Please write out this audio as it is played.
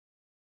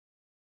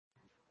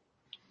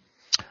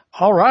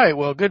All right.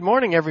 Well, good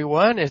morning,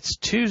 everyone. It's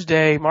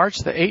Tuesday, March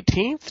the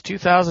 18th,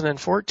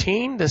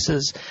 2014. This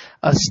is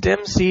a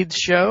STEM Seeds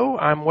show.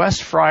 I'm Wes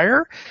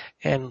Fryer,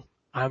 and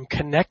I'm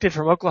connected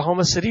from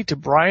Oklahoma City to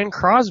Brian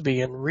Crosby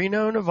in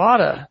Reno,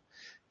 Nevada.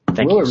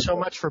 Thank you so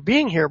much for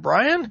being here,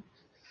 Brian.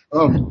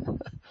 Oh,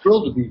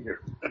 thrilled to be here.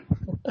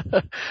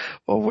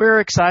 Well, we're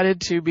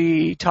excited to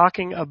be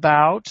talking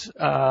about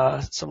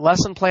some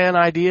lesson plan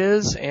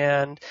ideas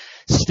and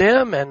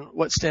STEM and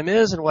what STEM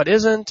is and what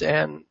isn't,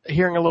 and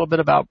hearing a little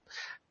bit about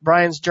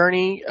Brian's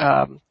journey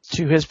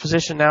to his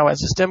position now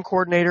as a STEM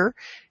coordinator.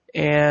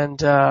 And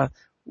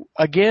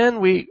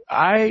again,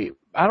 I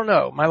don't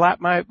know.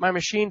 My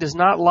machine does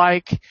not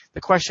like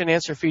the question and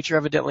answer feature,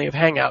 evidently, of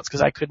Hangouts,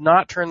 because I could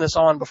not turn this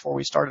on before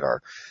we started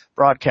our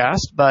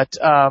broadcast. But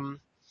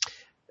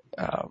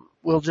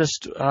we'll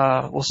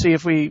see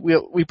if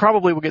we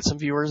probably will get some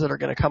viewers that are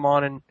going to come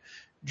on and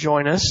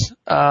join us.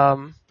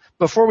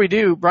 Before we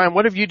do, Brian,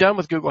 what have you done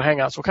with Google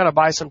Hangouts? We'll kind of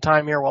buy some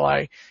time here while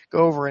I go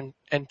over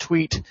and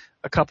tweet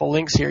a couple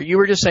links here. You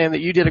were just saying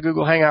that you did a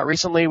Google Hangout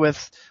recently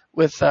with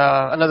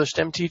another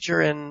STEM teacher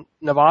in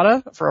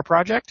Nevada for a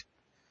project?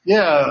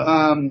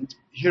 Yeah,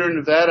 here in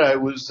Nevada, I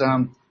was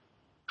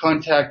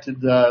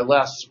contacted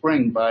last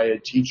spring by a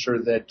teacher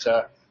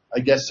that I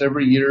guess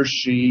every year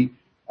she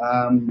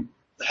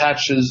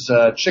hatches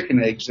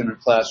chicken eggs in her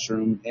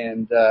classroom,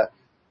 and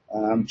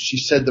she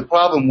said the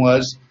problem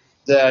was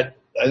that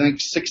I think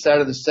 6 out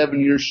of the 7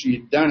 years she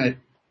had done it,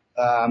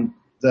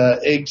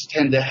 the eggs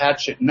tend to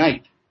hatch at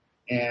night,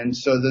 and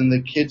so then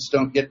the kids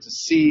don't get to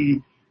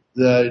see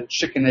the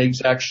chicken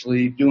eggs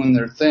actually doing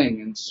their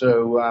thing, and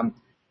so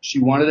she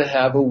wanted to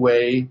have a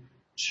way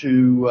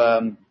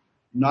to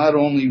not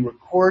only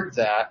record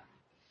that,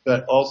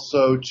 but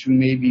also to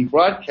maybe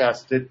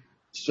broadcast it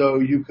so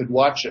you could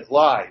watch it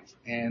live.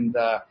 And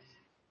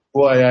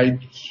boy, I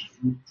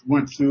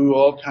went through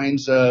all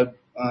kinds of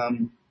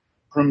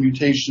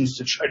permutations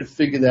to try to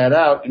figure that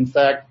out. In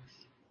fact,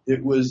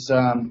 it was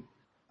I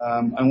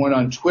went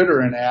on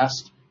Twitter and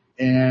asked,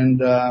 and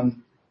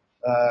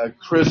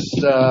Chris,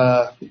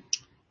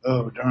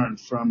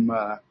 from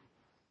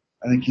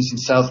I think he's in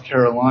South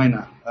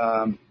Carolina.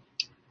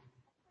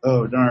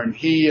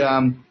 He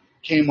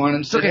came on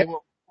and said, okay,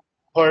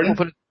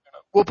 pardon?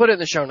 We'll put it in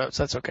the show notes.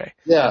 That's okay.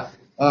 Yeah.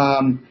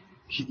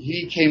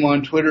 He came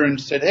on Twitter and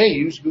said, hey,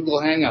 use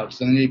Google Hangouts.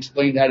 And he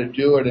explained how to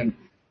do it.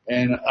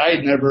 And I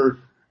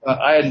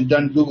hadn't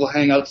done Google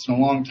Hangouts in a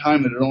long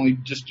time, and had only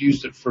just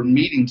used it for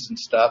meetings and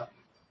stuff.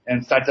 And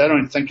in fact, I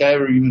don't think I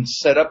ever even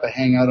set up a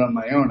Hangout on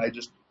my own. I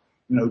just,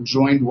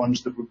 joined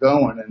ones that were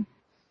going.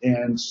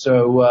 And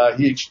so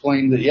he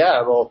explained that,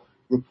 it'll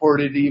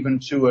report it even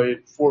to a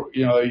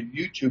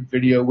YouTube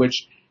video,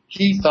 which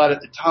he thought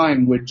at the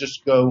time would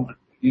just go,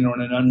 in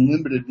an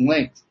unlimited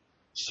length.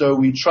 So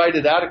we tried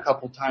it out a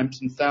couple times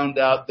and found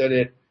out that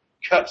it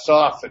cuts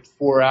off at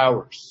 4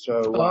 hours.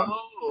 So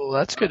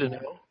that's good to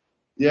know.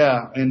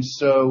 Yeah, and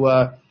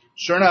so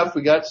sure enough,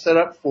 we got set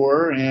up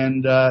for her,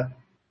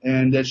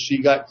 and as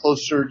she got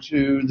closer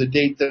to the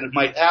date that it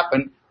might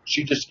happen,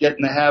 she'd just get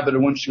in the habit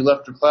of when she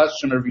left her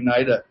classroom every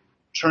night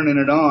turning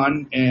it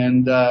on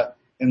and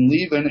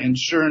leaving. And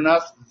sure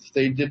enough,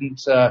 they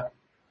didn't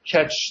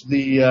catch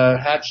the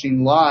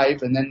hatching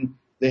live, and then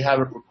they have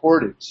it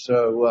recorded.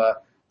 So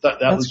thought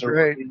that was a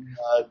really,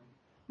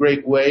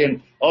 great way,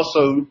 and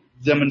also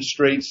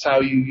demonstrates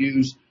how you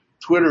use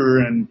Twitter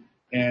and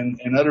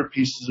other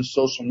pieces of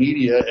social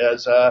media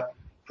as a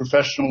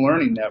professional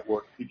learning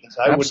network, because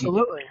I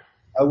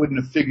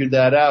wouldn't have figured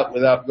that out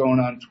without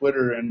going on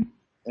Twitter and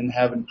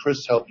having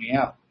Chris help me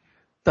out.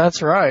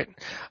 That's right.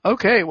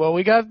 Okay, well,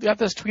 we got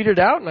this tweeted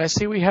out, and I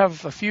see we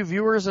have a few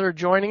viewers that are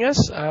joining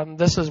us.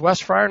 This is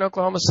Wes Fryer in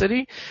Oklahoma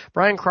City,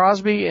 Brian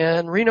Crosby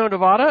in Reno,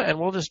 Nevada, and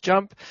we'll just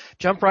jump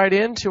right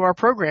into our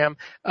program.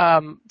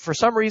 For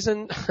some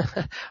reason,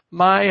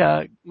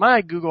 my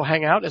Google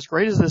Hangout, as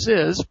great as this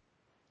is,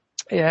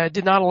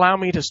 did not allow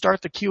me to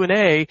start the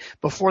Q&A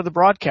before the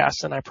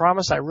broadcast, and I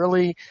promise I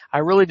really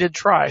did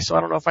try. So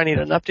I don't know if I need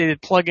an updated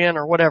plugin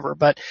or whatever,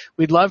 but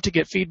we'd love to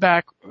get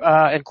feedback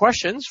and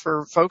questions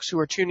for folks who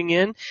are tuning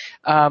in.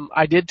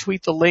 I did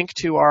tweet the link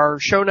to our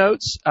show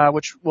notes,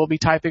 which we'll be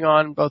typing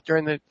on both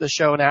during the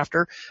show and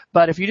after.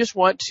 But if you just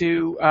want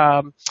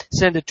to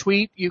send a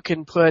tweet, you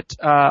can put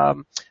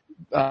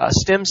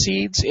STEM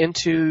Seeds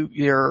into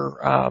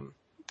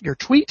your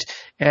tweet,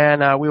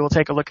 and we will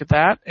take a look at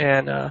that,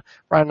 and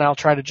Brian and I will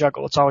try to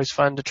juggle. It's always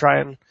fun to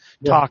try and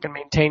talk and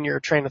maintain your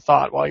train of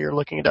thought while you're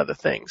looking at other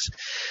things.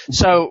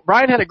 So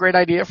Brian had a great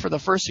idea for the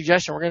first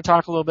suggestion. We're going to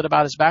talk a little bit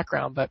about his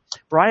background, but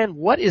Brian,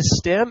 what is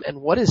STEM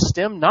and what is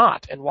STEM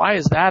not, and why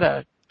is that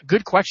a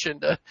good question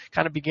to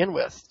kind of begin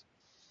with?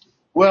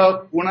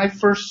 Well, when I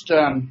first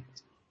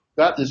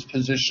got this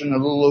position a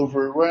little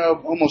over,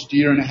 almost a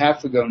year and a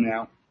half ago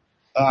now,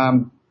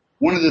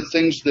 one of the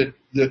things that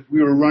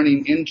we were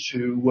running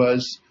into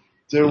was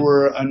there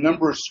were a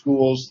number of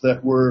schools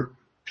that were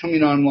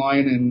coming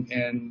online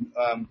and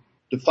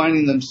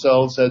defining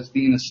themselves as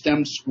being a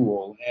STEM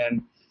school.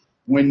 And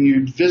when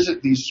you'd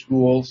visit these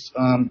schools,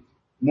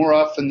 more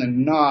often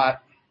than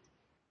not,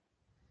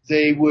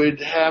 they would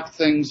have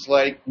things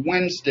like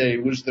Wednesday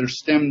was their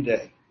STEM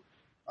day,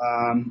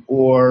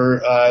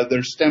 or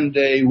their STEM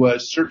day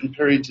was certain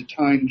periods of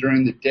time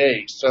during the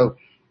day. So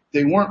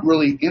they weren't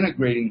really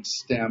integrating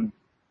STEM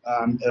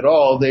at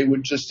all. It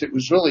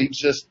was really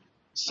just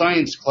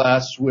science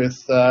class with,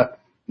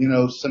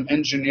 some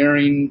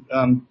engineering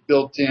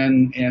built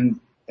in, and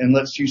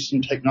let's use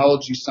some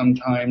technology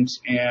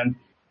sometimes, and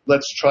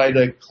let's try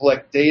to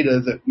collect data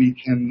that we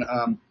can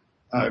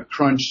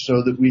crunch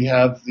so that we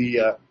have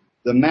the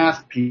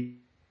math piece.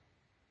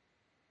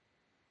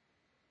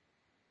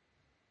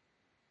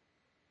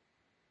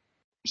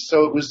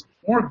 So it was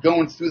more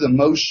going through the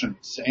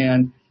motions.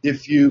 And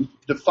if you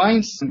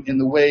define some in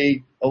the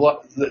way a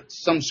lot that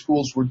some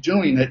schools were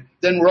doing it,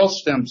 then we're all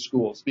STEM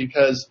schools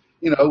because,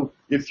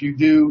 if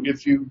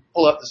you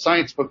pull out the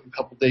science book a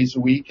couple days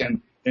a week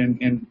and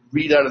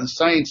read out of the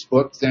science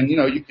book, then,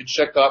 you could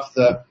check off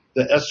the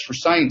S for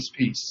science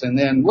piece. And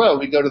then,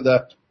 we go to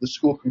the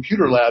school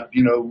computer lab,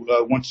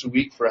 once a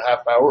week for a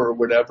half hour or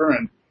whatever.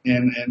 And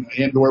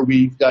or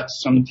we've got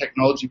some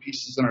technology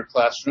pieces in our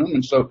classroom.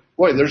 And so,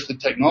 there's the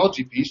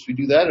technology piece. We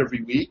do that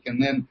every week.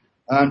 And then,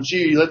 let's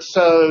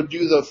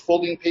do the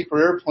folding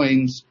paper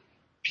airplanes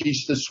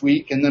piece this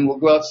week. And then we'll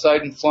go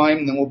outside and fly them,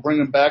 and then we'll bring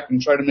them back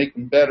and try to make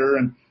them better.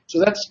 And so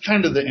that's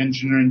kind of the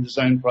engineering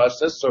design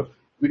process. So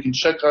we can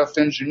check off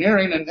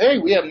engineering, and hey,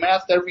 we have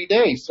math every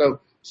day. So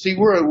see,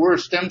 we're a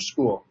STEM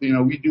school.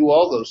 We do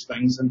all those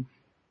things,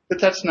 but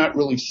that's not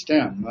really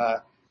STEM.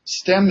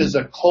 STEM is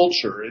a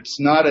culture. It's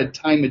not a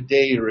time of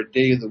day or a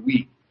day of the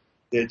week.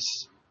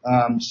 It's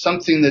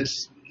something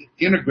that's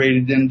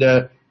integrated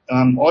into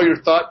all your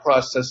thought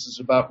processes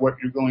about what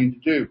you're going to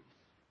do.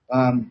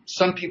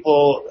 Some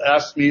people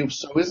ask me,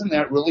 so isn't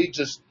that really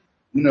just,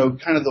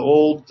 kind of the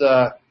old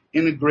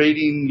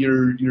integrating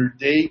your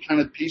day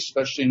kind of piece,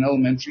 especially in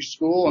elementary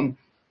school? And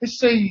I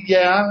say,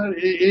 yeah,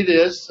 it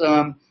is,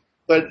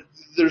 but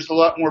there's a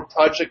lot more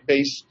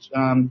project-based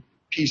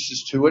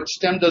pieces to it.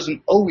 STEM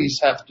doesn't always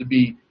have to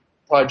be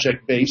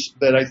project-based,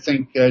 but I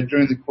think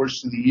during the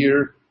course of the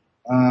year,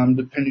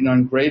 depending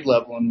on grade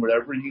level and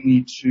whatever, you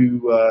need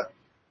to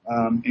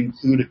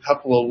include a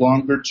couple of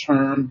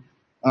longer-term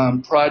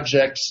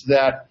projects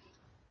that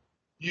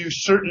you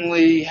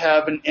certainly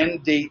have an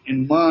end date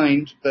in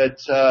mind, but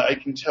I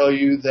can tell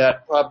you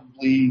that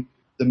probably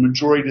the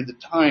majority of the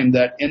time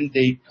that end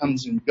date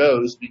comes and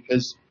goes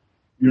because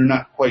you're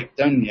not quite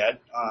done yet.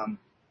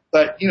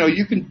 But,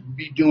 you can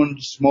be doing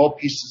small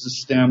pieces of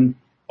STEM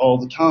all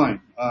the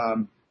time.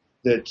 I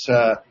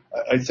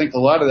think a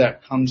lot of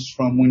that comes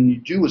from when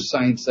you do a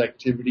science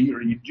activity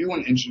or you do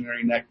an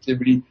engineering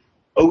activity,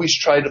 always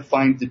try to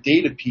find the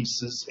data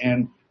pieces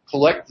and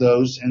collect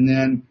those, and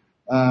then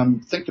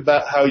think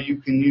about how you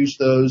can use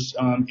those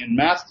in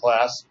math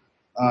class,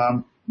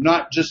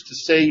 not just to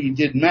say you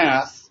did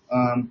math,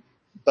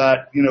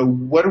 but,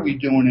 what are we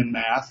doing in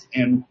math,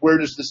 and where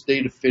does this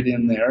data fit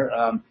in there?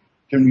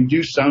 Can we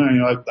do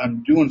something?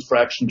 I'm doing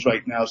fractions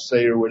right now,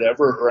 say, or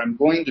whatever, or I'm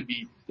going to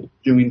be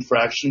doing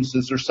fractions.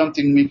 Is there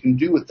something we can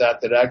do with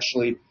that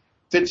actually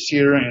fits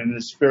here and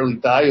is fairly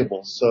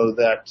valuable so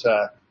that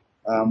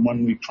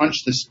when we crunch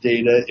this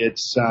data,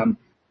 it's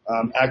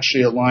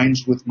actually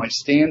aligns with my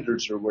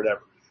standards or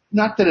whatever.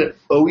 Not that it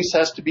always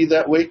has to be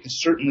that way,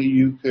 because certainly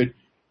you could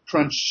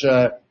crunch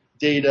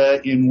data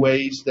in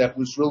ways that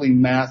was really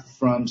math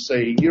from,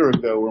 say, a year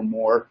ago or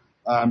more,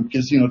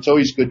 because, it's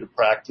always good to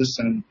practice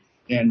and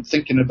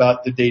thinking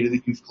about the data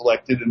that you've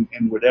collected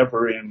and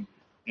whatever in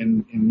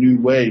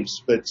new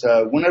ways. But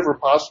whenever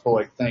possible,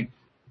 I think,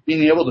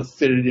 being able to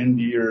fit it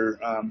into your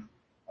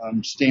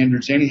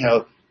standards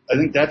anyhow, I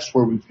think that's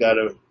where we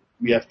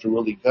have to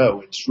really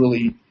go. It's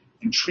really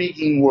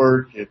intriguing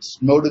work. It's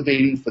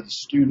motivating for the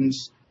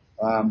students,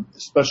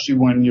 especially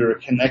when you're a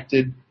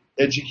connected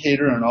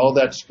educator and all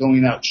that's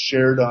going out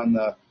shared on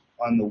the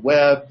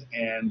web,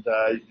 and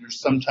you're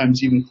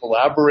sometimes even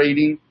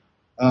collaborating,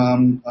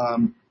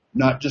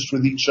 not just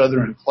with each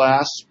other in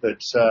class, but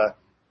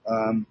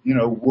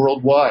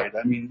worldwide.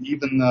 I mean,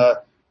 even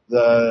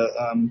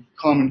the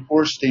Common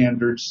Core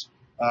standards.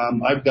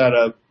 I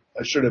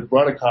should have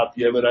brought a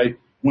copy of it. I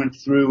went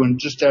through and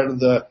just out of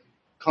the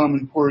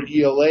Common Core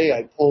ELA,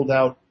 I pulled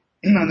out,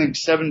 I think,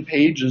 7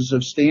 pages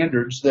of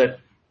standards that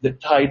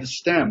tie to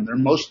STEM. They're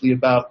mostly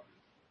about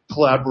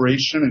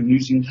collaboration and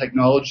using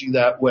technology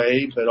that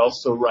way, but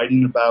also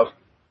writing about,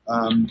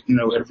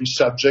 every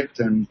subject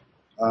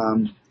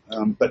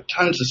but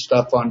tons of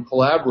stuff on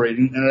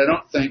collaborating. And I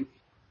don't think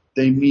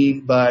they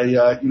mean by,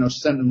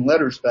 sending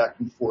letters back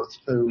and forth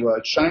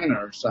to China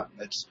or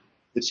something.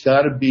 It's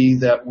got to be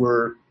that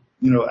we're,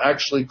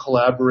 actually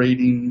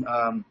collaborating.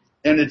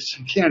 And it's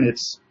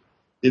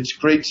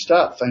great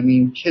stuff. I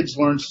mean, kids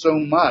learn so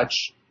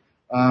much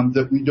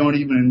that we don't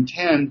even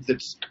intend.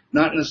 That's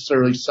not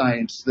necessarily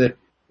science. That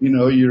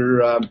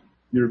you're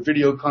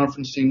video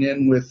conferencing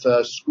in with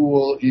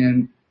school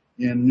in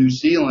New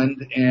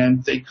Zealand,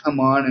 and they come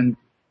on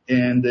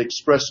and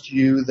express to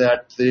you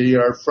that they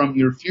are from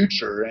your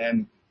future,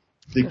 and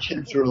the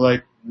kids are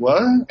like,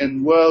 what?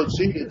 And well,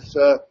 see, it's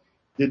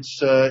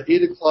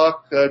 8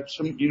 o'clock.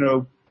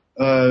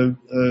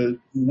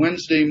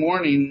 Wednesday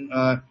morning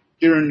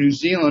here in New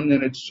Zealand,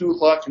 and it's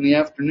 2:00 in the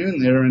afternoon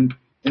there in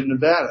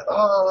Nevada.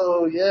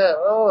 Oh yeah,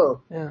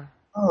 Yeah.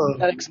 oh.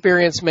 That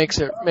experience makes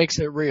it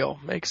real,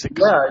 makes it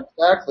Yeah,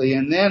 exactly.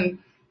 And then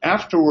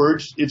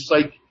afterwards, it's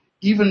like,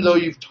 even though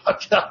you've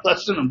taught that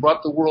lesson and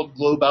brought the world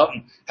globe out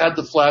and had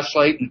the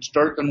flashlight and it's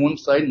dark on one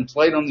side and it's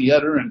light on the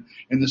other and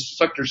the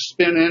sucker's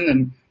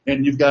spinning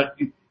and you've got,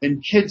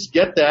 and kids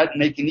get that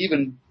and they can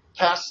even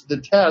pass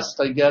the test,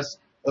 I guess,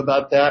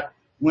 about that.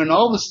 When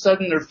all of a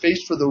sudden they're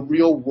faced with a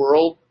real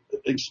world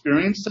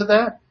experience of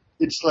that,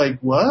 it's like,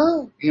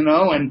 what? You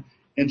know, and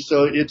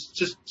so it's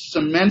just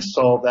cements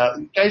all that.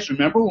 You guys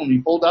remember when we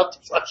pulled out the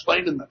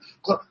flashlight in the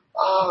club?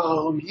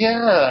 Oh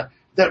yeah,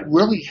 that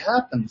really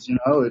happens. You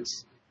know,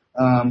 it's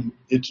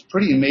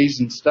pretty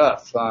amazing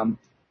stuff. And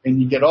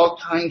you get all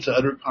kinds of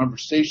other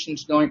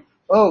conversations going.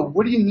 Oh,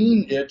 what do you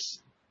mean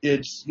it's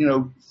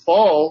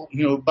fall?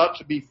 About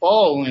to be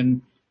fall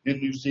in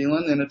New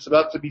Zealand, and it's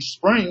about to be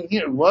spring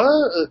here.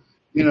 What?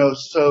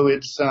 So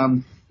it's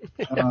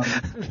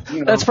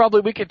That's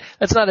probably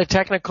that's not a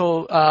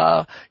technical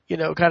kind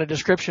of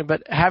description,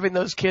 but having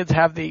those kids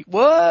have the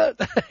what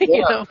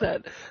Yeah.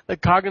 that the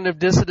cognitive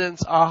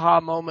dissonance aha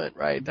moment,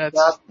 right? That's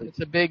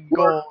a big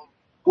goal.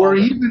 Or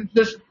even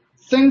just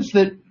things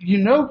that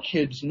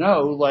kids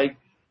know, like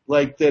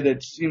that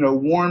it's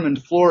warm in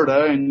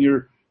Florida and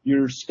you're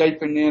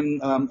Skyping in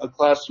a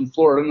class in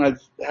Florida, and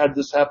I've had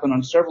this happen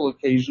on several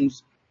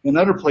occasions in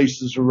other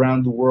places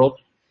around the world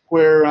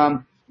where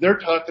they're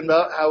talking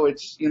about how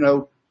it's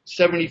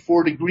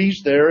 74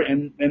 degrees there,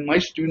 and my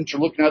students are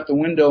looking out the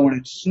window and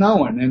it's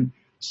snowing, and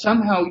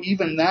somehow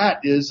even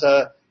that is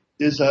a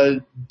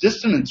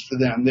dissonance for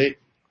them. They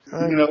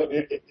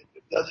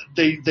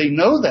they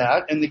know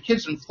that, and the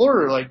kids in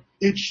Florida are like,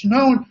 it's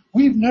snowing.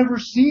 We've never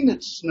seen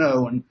it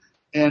snow,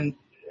 and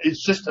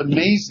it's just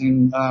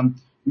amazing.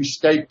 We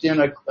Skyped in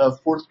a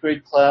fourth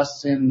grade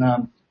class in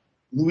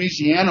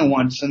Louisiana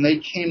once, and they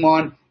came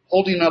on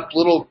holding up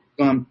little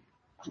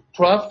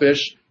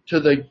crawfish to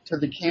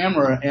the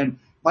camera, and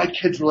my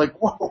kids were like,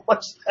 "Whoa,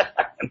 what's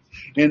that?"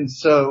 And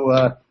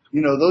so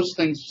those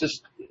things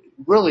just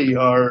really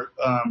are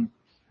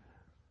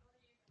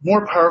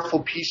more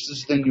powerful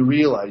pieces than you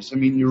realize. I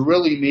mean, you're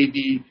really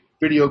maybe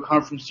video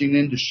conferencing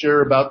in to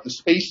share about the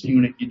space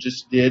unit you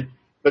just did,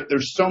 but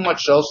there's so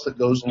much else that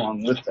goes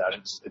along with that.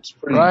 It's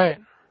pretty right.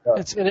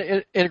 It's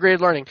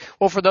integrated learning.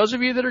 Well, for those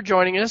of you that are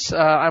joining us,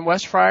 I'm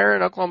Wes Fryer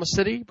in Oklahoma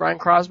City. Brian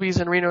Crosby's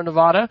in Reno,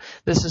 Nevada.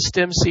 This is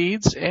STEM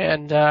Seeds,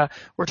 and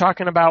we're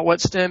talking about what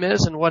STEM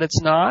is and what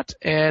it's not.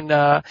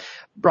 And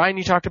Brian,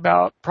 you talked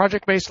about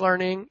project-based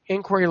learning,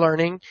 inquiry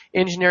learning,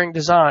 engineering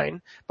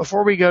design.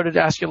 Before we go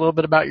to ask you a little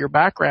bit about your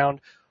background,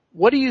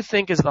 what do you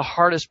think is the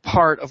hardest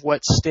part of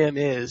what STEM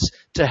is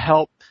to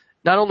help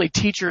not only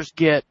teachers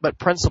get, but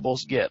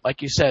principals get?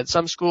 Like you said,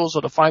 some schools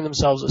will define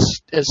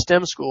themselves as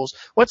STEM schools.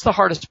 What's the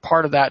hardest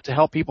part of that to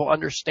help people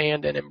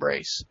understand and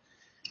embrace?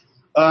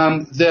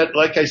 That,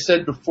 like I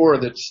said before,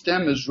 that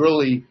STEM is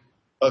really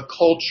a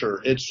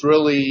culture. It's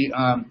really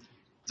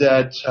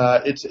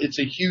it's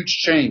a huge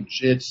change.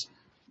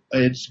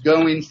 It's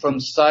going from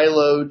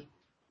siloed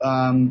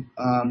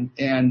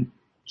and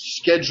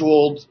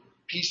scheduled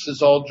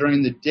pieces all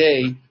during the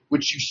day,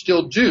 which you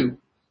still do.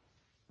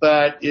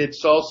 But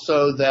it's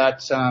also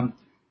that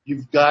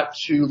you've got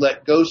to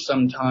let go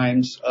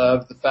sometimes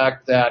of the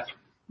fact that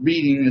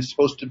reading is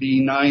supposed to be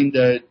 9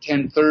 to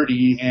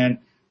 10:30, and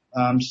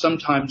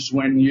sometimes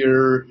when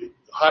you're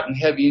hot and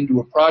heavy into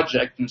a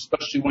project, and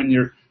especially when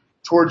you're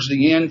towards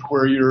the end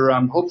where you're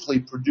hopefully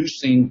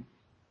producing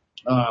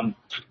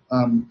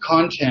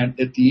content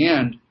at the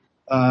end,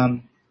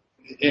 and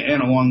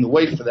along the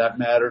way for that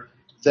matter,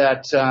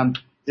 that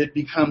it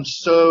becomes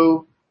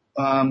so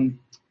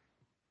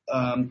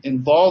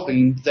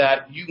involving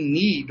that you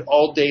need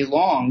all day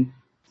long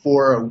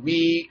for a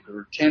week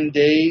or 10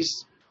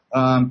 days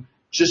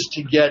just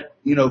to get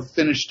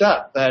finished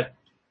up.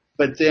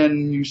 But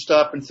then you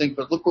stop and think,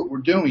 but look what we're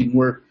doing.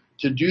 We're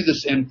to do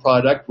this end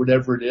product,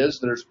 whatever it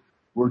is.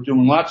 We're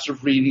doing lots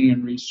of reading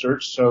and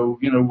research, so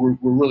we're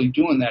really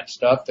doing that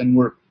stuff, and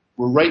we're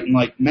writing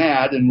like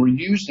mad, and we're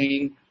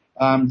using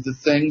the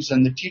things,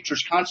 and the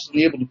teacher's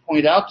constantly able to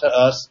point out to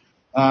us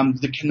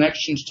the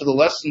connections to the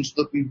lessons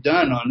that we've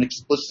done on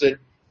explicit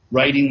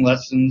writing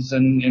lessons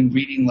and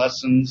reading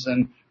lessons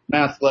and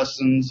math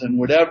lessons and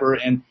whatever,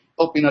 and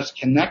helping us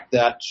connect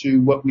that to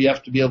what we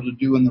have to be able to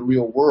do in the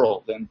real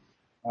world. And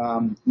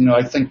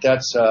I think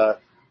that's a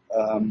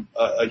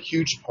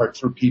huge part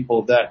for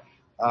people, that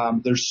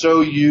they're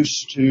so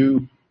used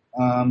to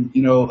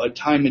a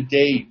time of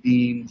day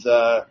being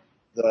the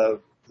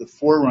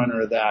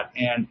forerunner of that.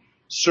 And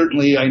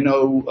certainly I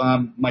know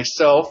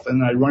myself,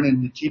 and I run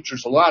into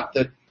teachers a lot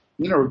that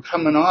are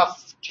coming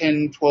off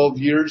 10, 12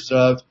 years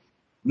of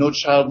No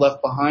Child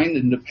Left Behind,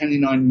 and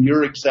depending on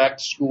your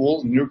exact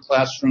school and your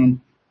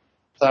classroom's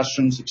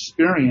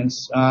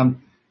experience, I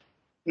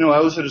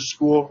was at a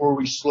school where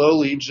we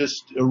slowly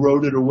just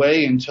eroded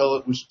away until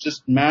it was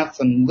just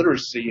math and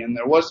literacy, and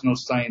there was no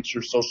science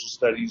or social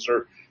studies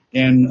or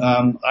And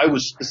I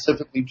was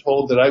specifically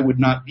told that I would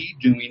not be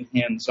doing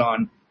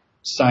hands-on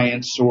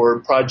science or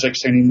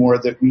projects anymore,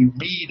 that we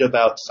read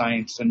about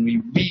science and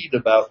we read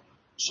about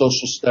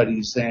social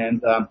studies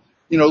and,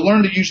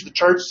 learn to use the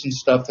charts and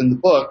stuff in the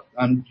book,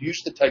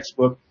 use the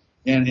textbook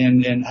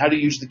and how to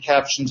use the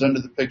captions under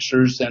the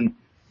pictures and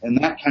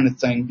that kind of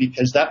thing,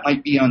 because that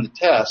might be on the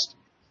test.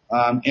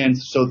 And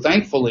so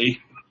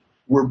thankfully,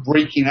 we're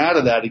breaking out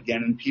of that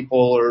again, and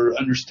people are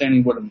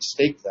understanding what a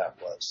mistake that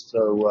was.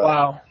 So,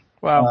 wow.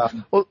 Well,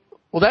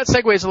 that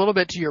segues a little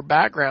bit to your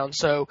background.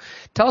 So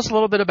tell us a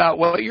little bit about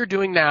what you're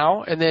doing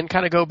now, and then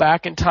kind of go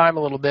back in time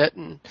a little bit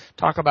and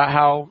talk about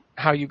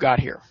how you got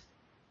here.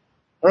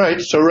 All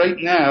right. So right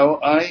now,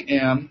 I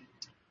am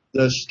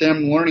the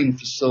STEM learning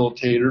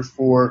facilitator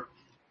for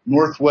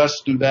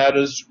Northwest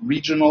Nevada's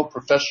Regional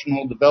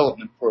Professional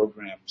Development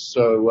Program.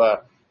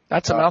 So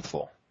that's a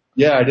mouthful.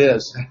 Yeah, it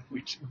is.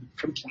 We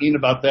complain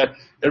about that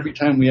every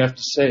time we have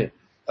to say it.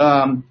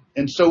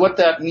 And so what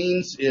that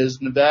means is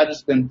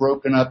Nevada's been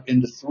broken up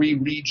into 3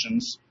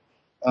 regions.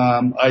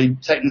 I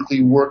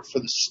technically work for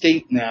the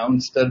state now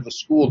instead of a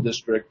school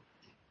district.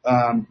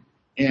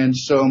 And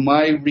so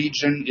my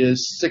region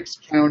is 6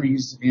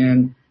 counties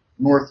in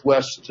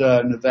northwest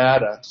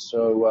Nevada.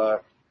 So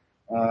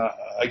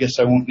I guess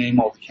I won't name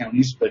all the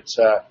counties, but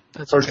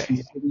Carson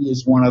City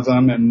is one of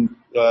them, and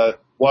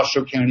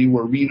Washoe County,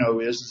 where Reno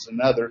is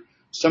another.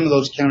 Some of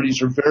those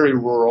counties are very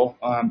rural.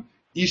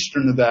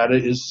 Eastern Nevada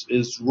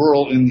is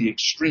rural in the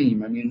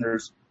extreme. I mean,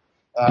 there's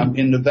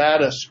in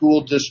Nevada,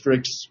 school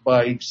districts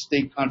by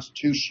state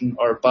constitution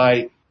are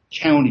by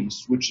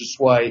counties, which is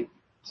why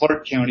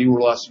Clark County,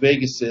 where Las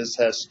Vegas is,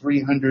 has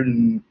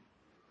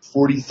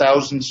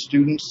 340,000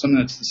 students, and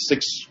that's the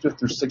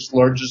 5th or 6th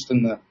largest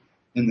in the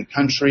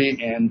country.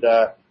 And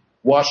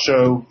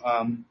Washoe,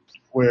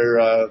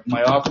 where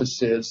my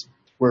office is,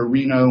 where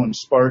Reno and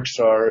Sparks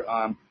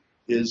are,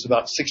 is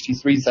about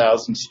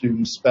 63,000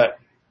 students. But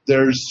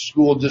there's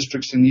school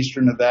districts in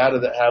eastern Nevada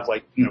that have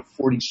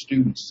 40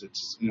 students.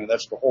 It's,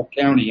 that's the whole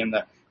county, and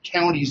the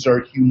counties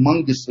are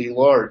humongously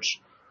large,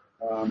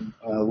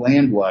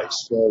 land-wise.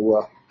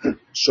 So,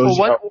 shows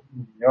how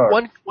we are.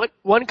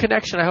 One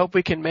connection I hope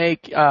we can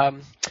make,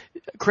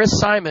 Chris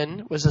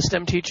Simon was a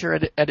STEM teacher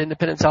at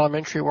Independence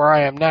Elementary, where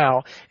I am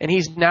now, and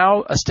he's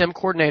now a STEM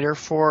coordinator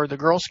for the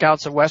Girl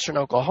Scouts of Western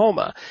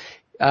Oklahoma.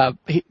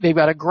 They've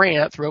got a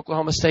grant through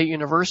Oklahoma State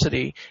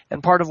University,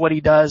 and part of what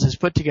he does is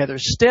put together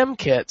STEM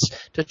kits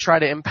to try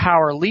to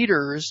empower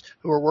leaders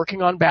who are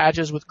working on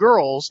badges with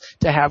girls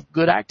to have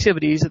good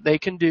activities that they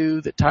can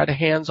do that tie to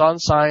hands-on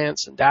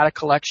science and data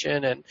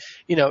collection and,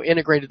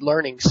 integrated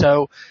learning.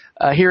 So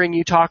hearing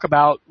you talk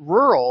about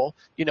rural,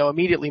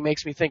 immediately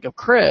makes me think of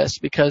Chris,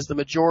 because the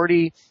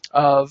majority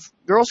of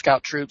Girl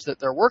Scout troops that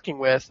they're working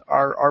with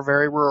are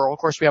very rural. Of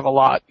course, we have a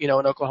lot, in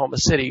Oklahoma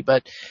City,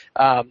 but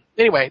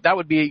anyway, that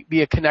would be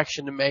a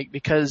connection to make,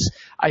 because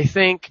I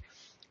think,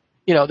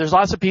 there's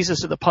lots of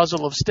pieces to the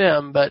puzzle of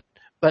STEM, but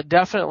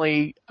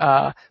definitely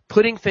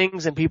putting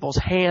things in people's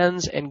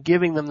hands and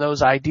giving them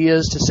those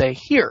ideas to say,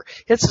 here,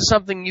 this is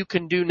something you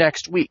can do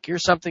next week.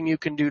 Here's something you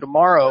can do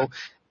tomorrow.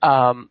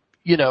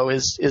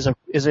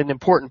 Is an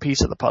important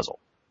piece of the puzzle.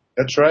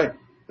 That's right.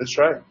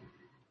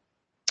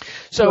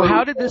 So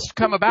how did this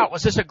come about?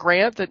 Was this a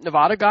grant that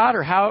Nevada got,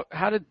 or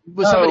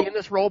was somebody in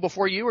this role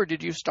before you, or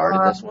did you start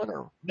in this one?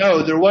 Or?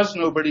 No, there was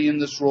nobody in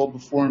this role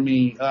before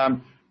me.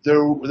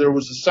 There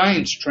was a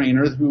science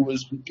trainer who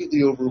was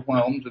completely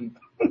overwhelmed, and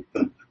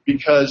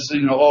because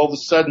all of a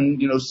sudden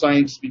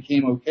science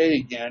became okay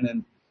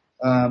again,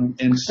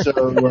 and so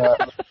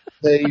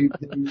they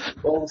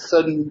all of a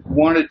sudden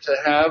wanted to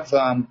have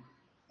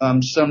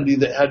somebody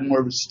that had more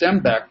of a STEM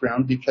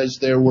background, because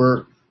there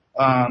were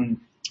a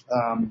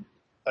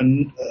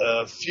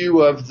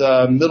few of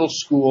the middle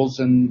schools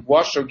in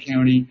Washoe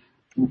County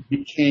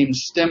became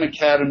STEM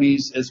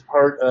academies as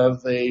part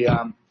of a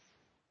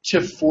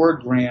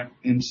TIF-4 grant,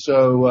 and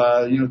so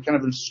kind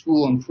of a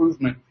school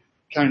improvement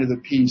kind of a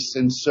piece,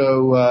 and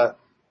so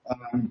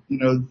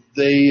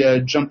they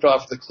jumped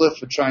off the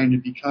cliff of trying to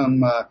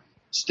become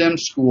STEM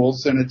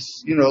schools, and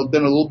it's been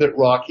a little bit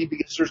rocky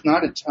because there's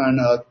not a ton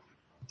of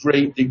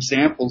great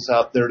examples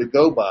out there to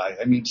go by.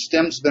 I mean,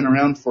 STEM's been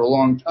around for a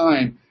long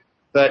time,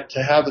 but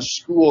to have a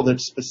school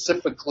that's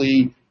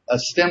specifically a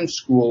STEM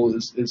school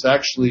is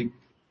actually,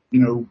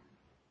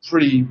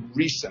 pretty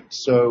recent.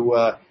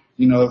 So,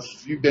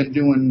 if you've been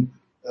doing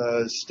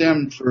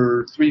STEM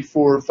for 3,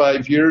 4, or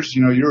 5 years,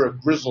 you're a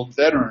grizzled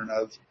veteran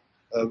of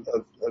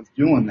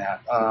doing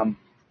that. I'm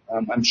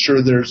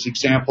sure there's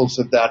examples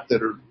of that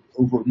are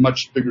over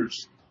much bigger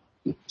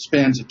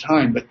spans of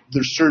time, but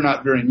there's sure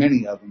not very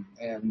many of them.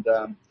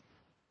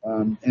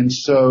 And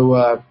so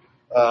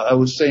I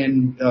was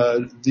saying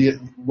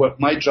what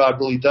my job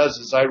really does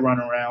is I run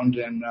around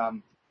and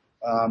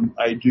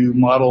I do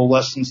model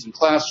lessons in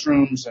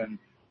classrooms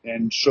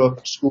and show up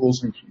at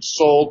schools and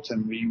consult,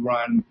 and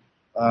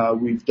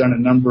we've done a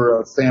number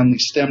of family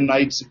STEM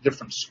nights at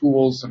different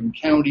schools and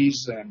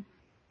counties, and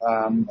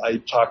I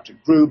talk to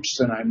groups,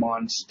 and I'm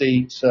on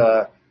state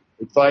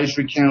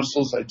advisory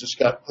councils. I just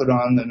got put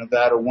on the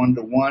Nevada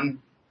 1-to-1.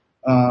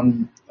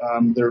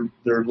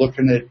 They're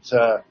looking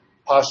at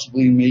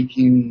possibly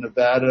making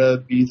Nevada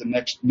be the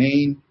next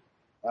Maine.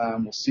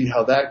 We'll see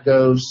how that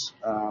goes.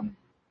 I'm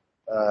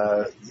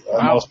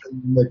also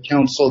in the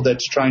council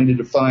that's trying to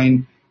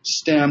define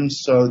STEM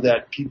so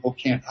that people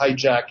can't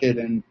hijack it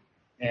and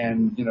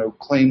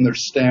claim they're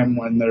STEM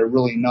when they're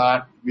really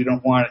not. We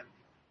don't want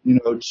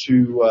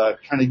to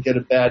kind of get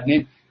a bad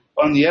name.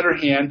 On the other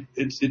hand,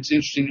 it's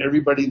interesting.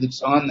 Everybody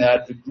that's on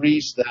that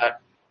agrees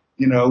that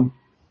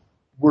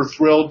we're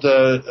thrilled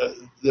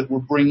that we're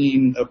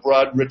bringing a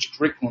broad, rich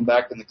curriculum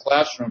back in the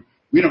classroom.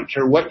 We don't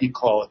care what you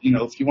call it.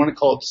 If you want to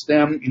call it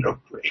STEM,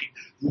 great.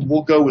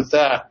 We'll go with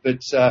that.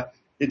 But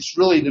it's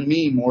really, to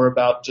me, more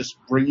about just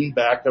bringing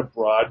back a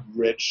broad,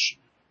 rich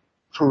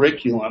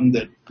curriculum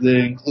that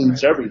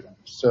includes everything.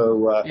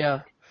 So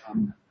yeah,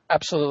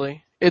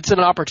 absolutely. It's an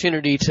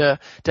opportunity to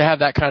have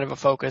that kind of a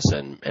focus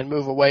and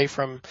move away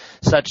from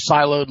such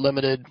siloed,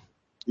 limited,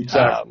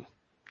 exactly.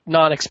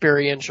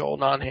 Non-experiential,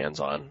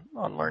 non-hands-on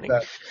learning.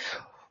 Exactly.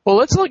 Well,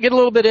 let's get a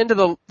little bit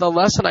into the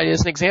lesson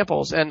ideas and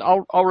examples, and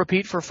I'll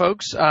repeat for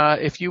folks.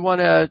 If you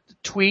want to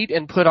tweet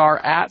and put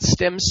our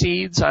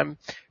 @STEMseeds, I'm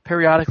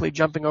periodically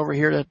jumping over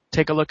here to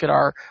take a look at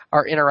our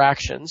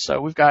interactions.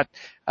 So we've got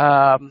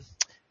a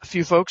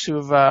few folks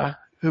who've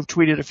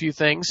tweeted a few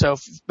things.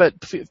 But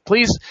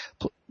please,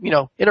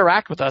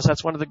 interact with us.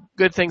 That's one of the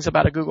good things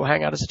about a Google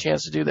Hangout is a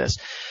chance to do this.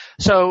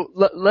 So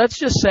let's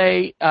just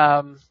say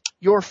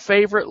your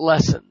favorite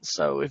lessons.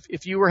 So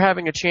if you were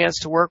having a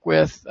chance to work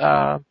with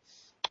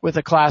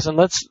a class, and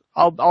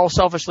I'll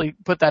selfishly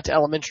put that to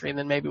elementary, and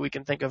then maybe we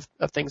can think of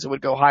things that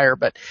would go higher.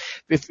 But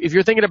if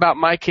you're thinking about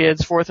my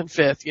kids, 4th and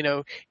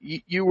 5th,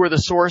 you were the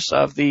source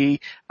of the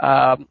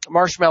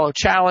marshmallow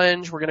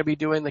challenge. We're going to be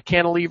doing the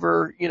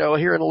cantilever,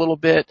 here in a little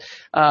bit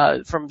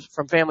from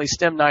Family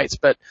STEM Nights.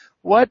 But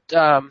what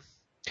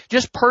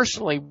just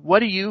personally,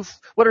 what's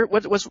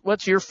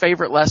your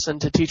favorite lesson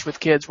to teach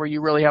with kids where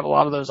you really have a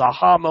lot of those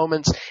aha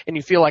moments and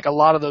you feel like a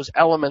lot of those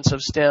elements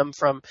of STEM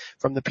from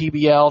the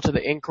PBL to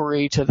the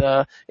inquiry to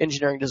the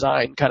engineering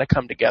design kind of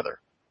come together?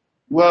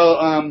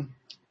 Well,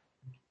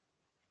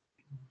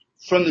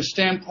 from the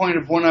standpoint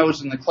of when I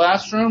was in the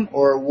classroom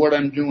or what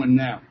I'm doing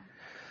now?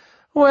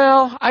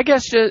 Well, I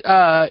guess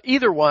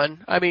either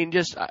one. I mean,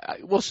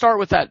 we'll start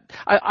with that.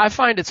 I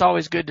find it's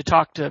always good to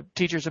talk to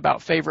teachers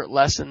about favorite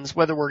lessons,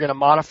 whether we're going to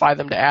modify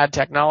them to add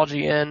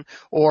technology in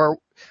or,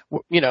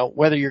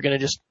 whether you're going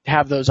to just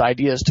have those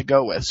ideas to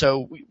go with.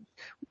 So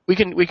we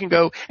can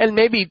go, and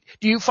maybe,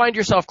 do you find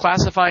yourself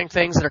classifying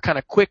things that are kind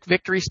of quick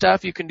victory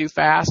stuff you can do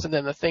fast, and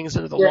then the things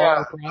that are the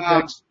longer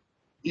projects?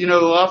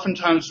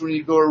 Oftentimes when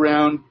you go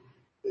around,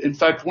 in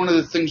fact, one of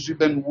the things we've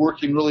been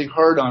working really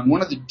hard on,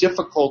 one of the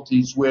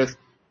difficulties with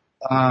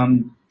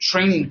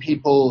training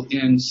people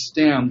in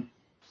STEM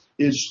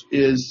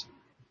is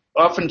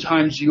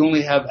oftentimes you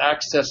only have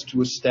access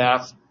to a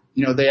staff.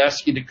 They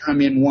ask you to come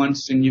in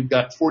once and you've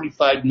got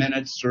 45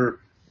 minutes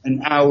or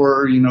an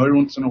hour, every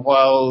once in a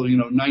while,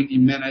 90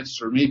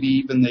 minutes, or maybe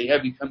even they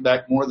have you come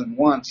back more than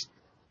once.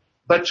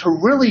 But to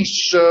really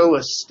show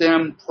a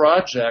STEM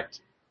project,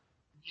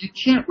 you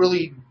can't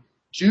really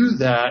do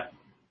that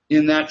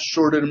in that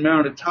short an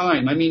amount of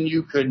time. I mean,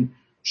 you could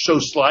show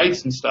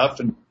slides and stuff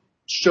and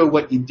show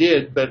what you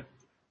did, but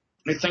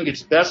I think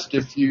it's best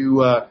if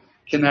you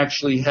can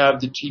actually have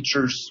the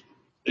teachers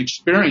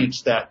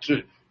experience that,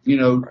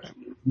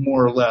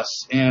 more or less.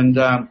 And,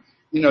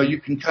 you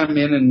can come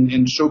in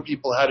and show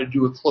people how to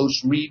do a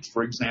close read,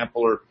 for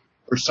example,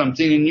 or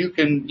something, and you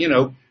can,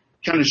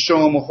 kind of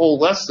show them a whole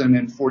lesson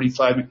in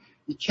 45 minutes.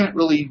 You can't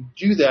really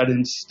do that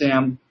in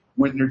STEM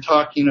when you're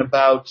talking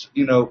about,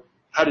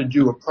 how to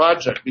do a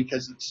project,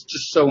 because it's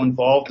just so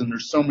involved and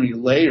there's so many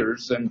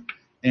layers,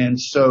 and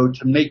so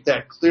to make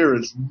that clear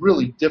is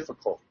really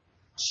difficult.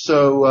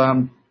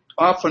 So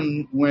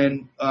often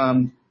when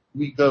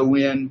we go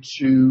in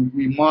to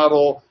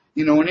remodel,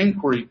 an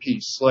inquiry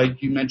piece,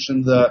 like you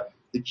mentioned the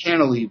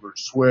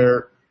cantilevers,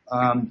 where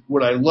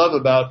what I love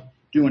about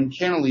doing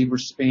cantilever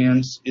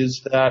spans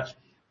is that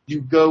you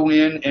go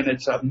in and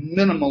it's a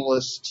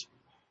minimalist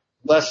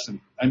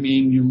lesson. I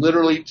mean, you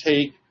literally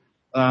take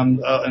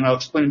and I'll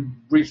explain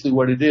briefly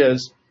what it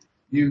is.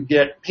 You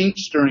get paint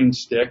stirring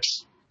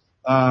sticks.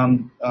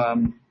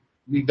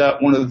 We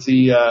got one of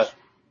the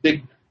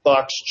big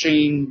box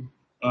chain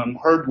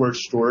hardware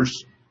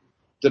stores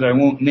that I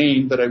won't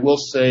name, but I will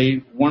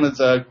say one of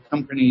the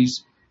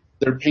companies,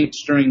 their paint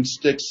stirring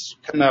sticks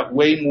come out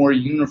way more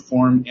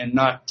uniform and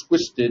not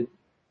twisted,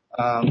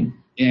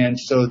 and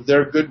so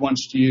they're good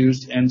ones to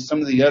use. And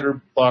some of the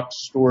other box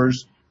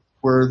stores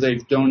where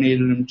they've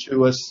donated them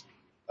to us,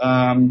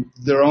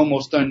 they're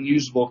almost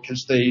unusable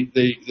because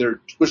they're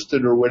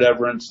twisted or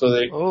whatever, and so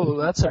they. Oh,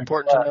 that's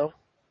important to know.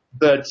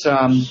 But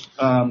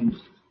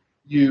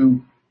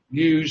you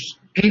use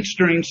paint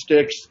stirring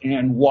sticks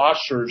and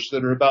washers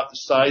that are about the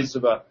size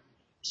of a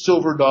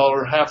silver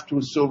dollar, half to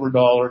a silver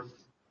dollar,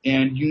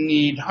 and you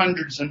need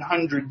hundreds and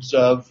hundreds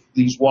of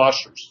these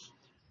washers.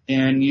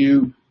 And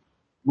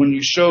when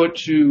you show it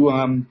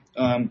to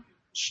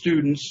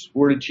students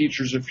or to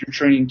teachers if you're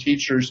training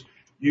teachers,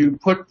 you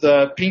put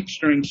the paint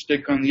stirring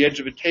stick on the edge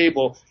of a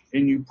table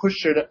and you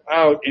push it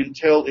out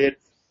until it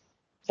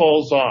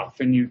falls off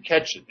and you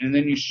catch it. And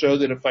then you show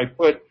that if I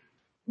put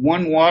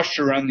one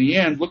washer on the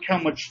end, look how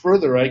much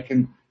further I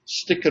can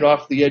stick it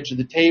off the edge of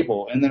the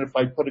table. And then if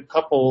I put a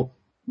couple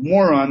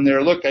more on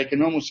there, look, I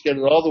can almost get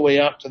it all the way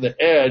out to the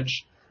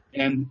edge,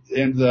 and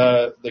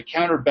the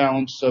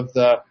counterbalance of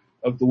the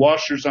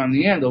washers on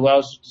the end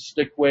allows it to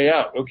stick way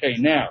out. Okay,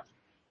 now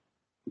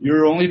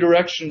your only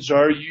directions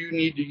are you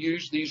need to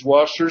use these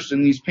washers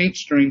and these paint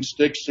stirring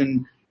sticks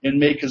and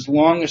make as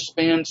long a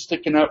span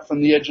sticking out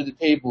from the edge of the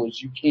table as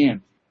you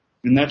can.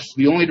 And that's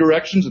the only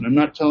directions, and I'm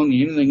not telling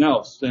you anything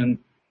else. And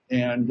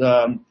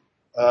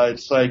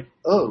it's like,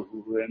 oh,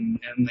 and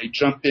they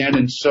jump in.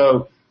 And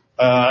so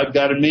I've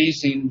got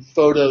amazing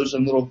photos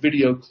and little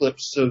video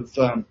clips of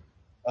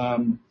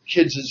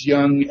kids as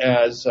young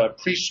as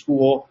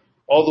preschool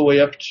all the way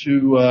up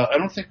to, I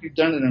don't think we've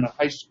done it in a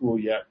high school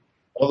yet,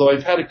 although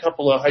I've had a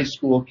couple of high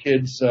school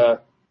kids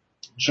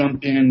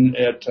jump in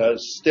at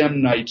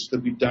STEM nights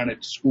that we've done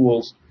at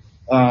schools.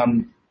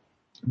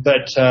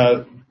 But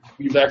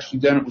we've actually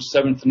done it with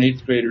 7th and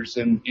 8th graders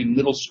in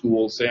middle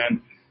schools,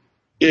 and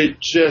it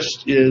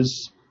just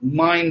is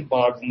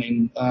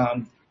mind-boggling,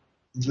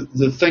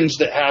 the things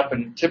that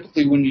happen.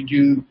 Typically when you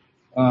do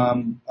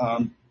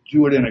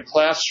it in a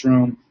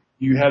classroom,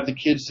 you have the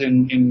kids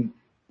in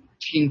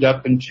teamed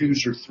up in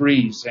 2s or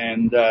 3s,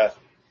 and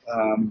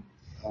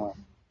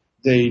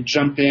they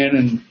jump in,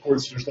 and of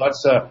course there's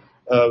lots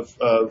of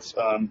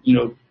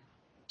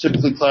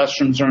typically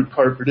classrooms aren't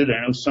carpeted.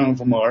 I know some of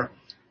them are.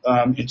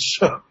 And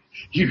so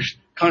you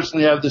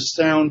constantly have the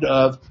sound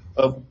of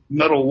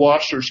metal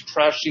washers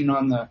crashing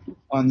on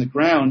the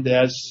ground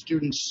as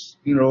students,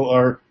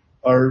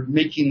 are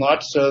making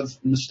lots of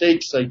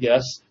mistakes, I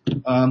guess,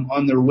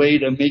 on their way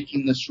to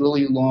making this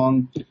really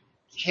long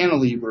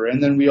cantilever.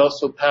 And then we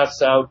also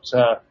pass out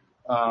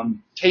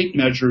tape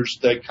measures,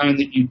 the kind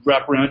that you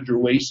wrap around your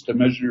waist to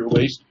measure your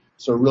waist,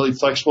 so really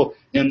flexible.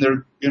 And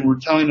we're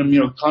telling them,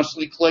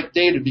 constantly collect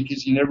data,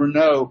 because you never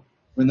know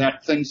when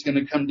that thing's going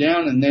to come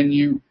down, and then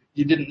you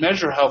didn't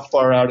measure how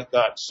far out it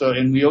got. So,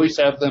 and we always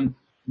have them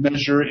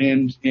measure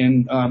in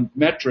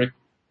metric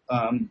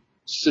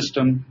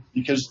system,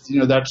 because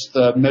that's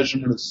the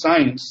measurement of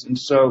science. And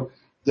so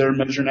they're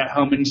measuring out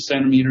how many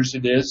centimeters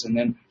it is, and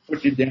then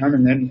putting it down,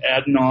 and then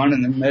adding on,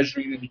 and then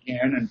measuring it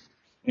again,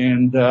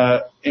 and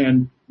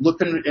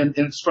looking. And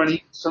it's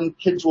funny, some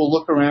kids will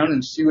look around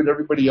and see what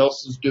everybody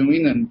else is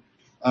doing,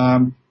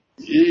 and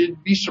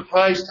you'd be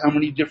surprised how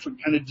many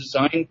different kind of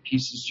design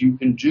pieces you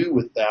can do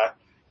with that.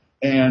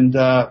 And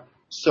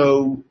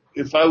so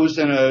if I was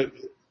in a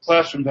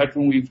classroom, in fact,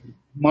 when we've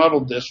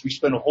modeled this, we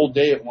spent a whole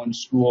day at one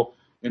school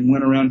and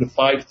went around to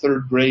 5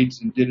 third grades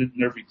and did it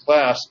in every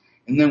class.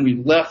 And then we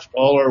left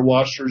all our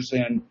washers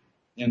and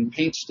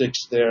paint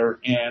sticks there,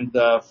 and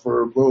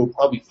for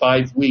probably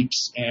 5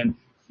 weeks. And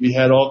we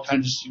had all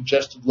kinds of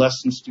suggested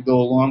lessons to go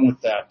along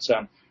with that.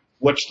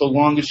 What's the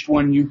longest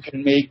one you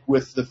can make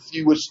with the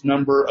fewest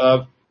number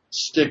of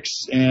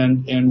sticks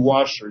and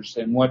washers?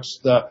 And what's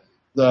the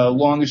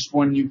longest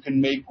one you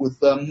can make with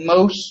the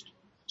most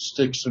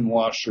sticks and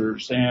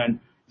washers? And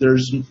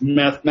there's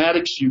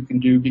mathematics you can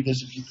do,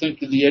 because if you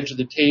think of the edge of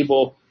the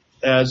table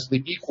as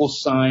the equal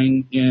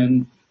sign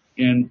in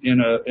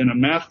a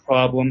math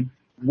problem,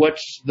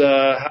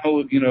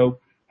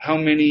 how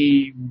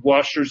many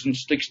washers and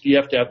sticks do you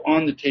have to have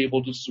on the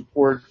table to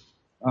support,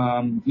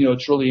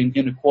 it's really an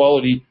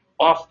inequality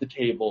off the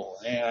table.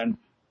 And,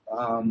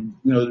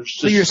 there's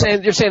just. So you're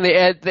saying the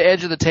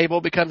edge of the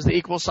table becomes the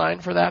equal sign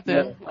for that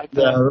then? Yeah, like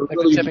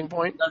really the tipping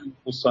point?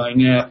 Equal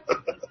sign, yeah.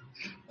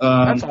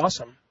 That's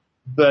awesome.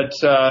 But,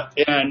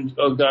 and,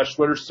 oh gosh,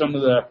 what are some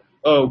of the,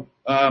 if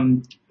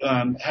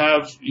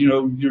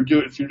you're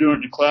doing it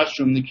in a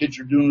classroom, the kids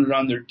are doing it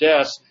on their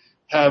desk,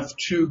 have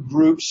 2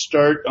 groups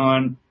start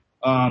on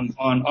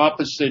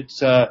opposite,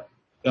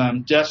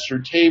 desks or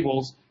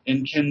tables,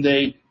 and can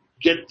they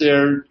get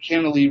their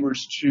cantilevers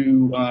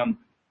to,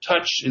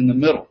 touch in the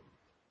middle?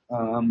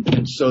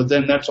 And so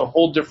then that's a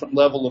whole different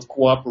level of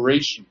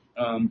cooperation.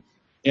 And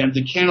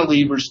the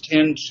cantilevers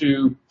tend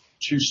to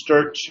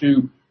start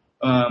to,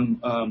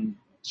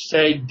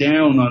 sag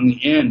down on the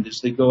end as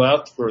they go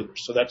out further.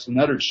 So that's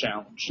another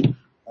challenge.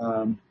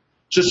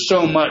 Just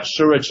so much,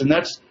 so rich. And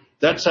that's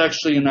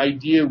actually an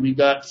idea we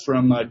got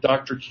from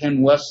Dr.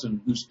 Ken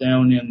Wesson, who's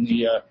down in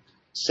the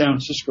San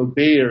Francisco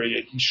Bay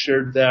Area. He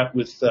shared that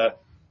with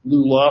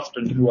Lou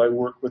Lofton, who I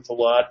work with a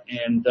lot,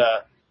 and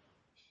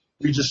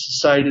we just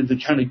decided to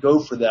kind of go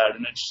for that.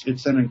 And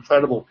it's an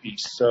incredible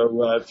piece.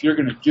 So if you're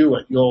going to do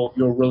it, you'll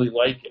really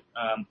like it.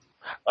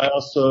 I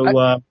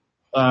also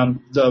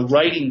the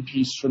writing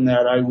piece from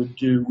that I would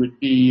do would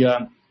be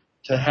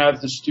to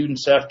have the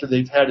students, after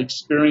they've had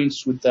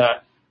experience with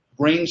that,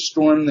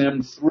 brainstorm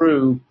them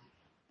through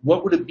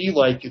what would it be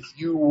like if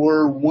you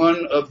were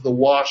one of the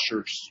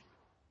washers.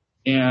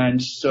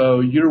 And so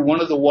you're one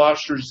of the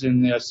washers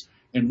in this,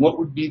 and what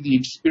would be the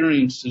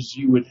experiences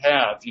you would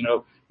have?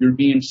 you're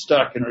being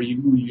stuck, and are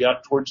you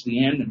out towards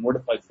the end, and what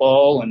if I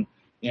fall, and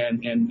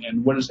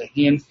what does the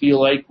hand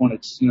feel like when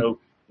it's, and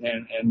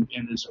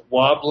is it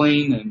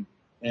wobbling,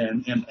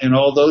 and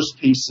all those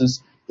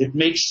pieces. It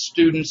makes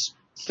students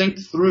think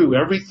through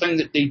everything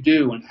that they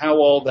do and how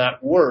all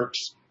that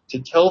works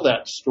to tell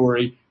that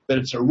story, but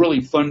it's a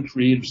really fun,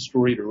 creative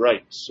story to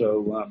write.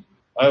 So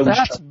I always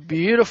That's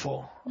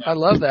beautiful. I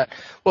love that.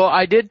 Well,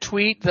 I did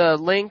tweet the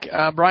link.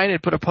 Brian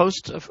had put a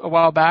post a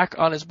while back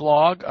on his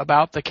blog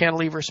about the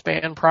cantilever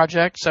span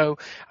project, so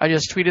I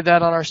just tweeted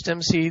that on our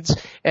STEM Seeds.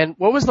 And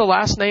what was the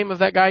last name of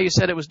that guy? You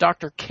said it was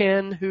Dr.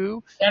 Ken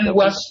who? Ken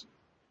West,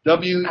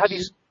 Wesson,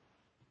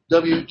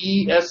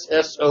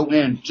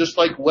 just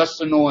like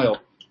Wesson Oil.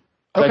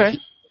 Okay.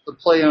 The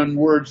play on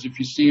words, if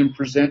you see him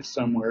present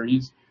somewhere,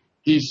 he's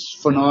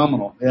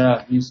phenomenal.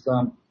 Yeah, he's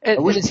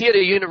And is he at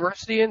a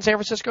university in San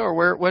Francisco, or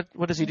where?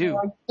 What does he do?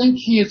 I think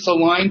he is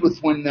aligned with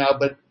one now,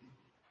 but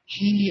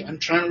I'm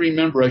trying to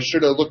remember. I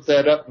should have looked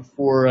that up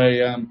before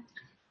I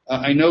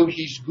know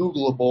he's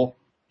Googleable.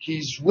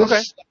 He's with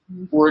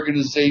some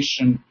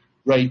organization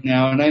right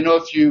now, and I know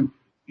if you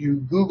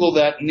Google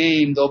that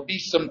name, there'll be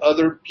some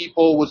other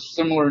people with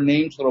similar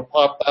names that'll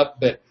pop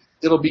up, but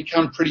it'll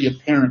become pretty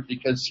apparent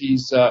because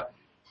he's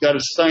got a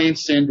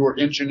science and/or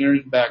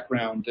engineering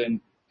background,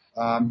 and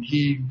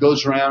he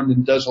goes around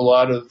and does a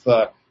lot of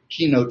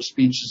keynote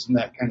speeches and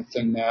that kind of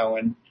thing now,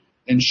 and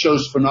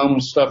shows phenomenal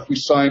stuff. We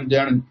saw him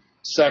down in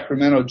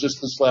Sacramento just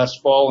this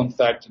last fall, in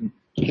fact, and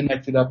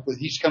connected up with.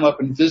 He's come up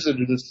and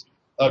visited us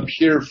up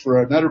here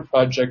for another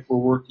project we're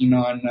working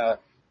on,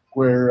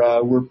 where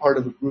we're part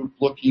of a group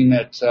looking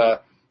at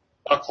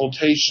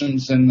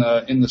occultations in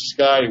the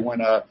sky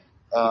when a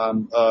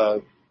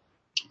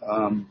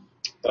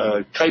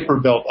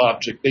Kuiper belt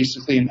object,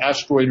 basically an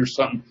asteroid or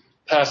something,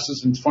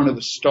 passes in front of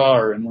a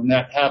star, and when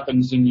that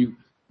happens and you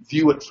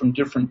view it from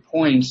different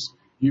points,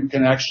 you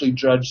can actually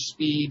judge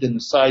speed and the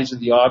size of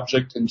the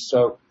object. And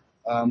so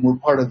we're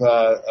part of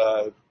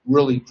a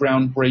really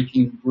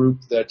groundbreaking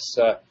group that's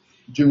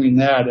doing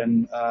that,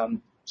 and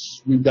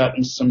we've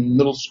gotten some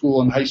middle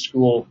school and high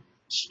school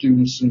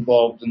students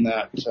involved in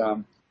that.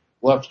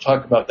 We'll have to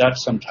talk about that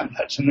sometime.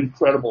 That's an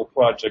incredible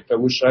project. I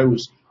wish I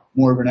was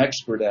more of an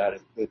expert at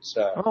it. But,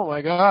 oh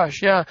my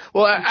gosh, yeah.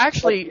 Well,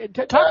 actually,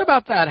 talk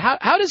about that.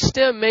 How does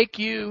STEM make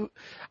you?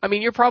 I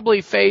mean, you're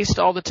probably faced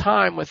all the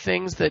time with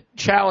things that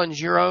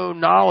challenge your own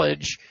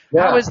knowledge.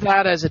 Yeah. How is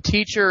that as a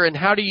teacher, and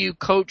how do you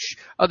coach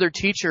other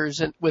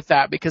teachers with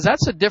that? Because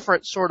that's a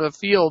different sort of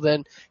field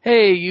than,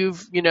 hey,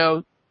 you've you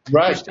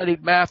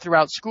studied math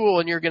throughout school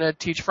and you're going to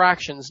teach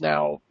fractions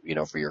now,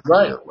 for your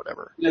career or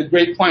whatever. Yeah,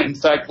 great point. In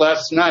fact,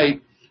 last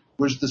night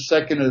was the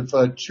second of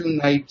 2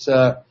 nights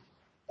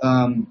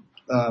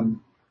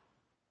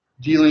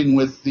dealing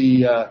with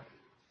the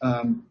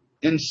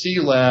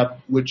NC lab,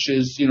 which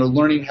is,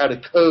 learning how to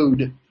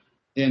code.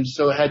 And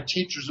so I had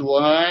teachers,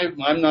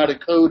 I'm not a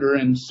coder,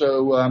 and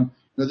so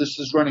this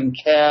is running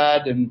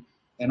CAD and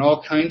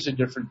all kinds of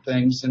different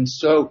things. And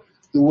so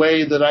the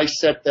way that I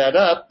set that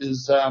up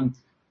is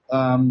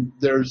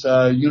there's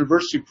a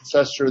university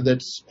professor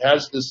that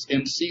has this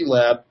NC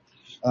lab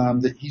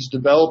that he's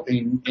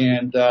developing,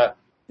 and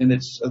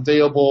it's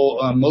available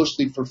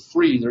mostly for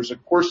free. There's a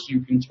course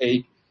you can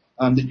take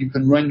that you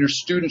can run your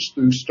students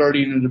through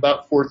starting at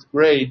about 4th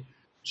grade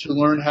to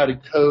learn how to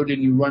code,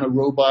 and you run a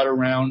robot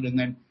around, and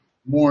then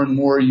more and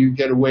more you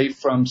get away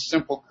from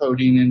simple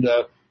coding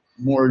into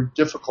more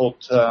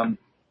difficult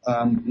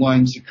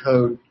lines of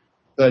code.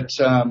 But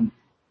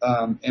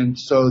and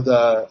so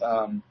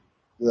the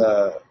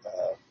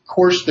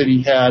course that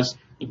he has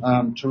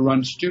to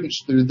run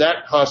students through,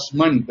 that costs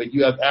money, but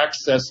you have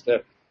access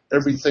to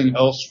everything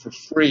else for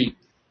free.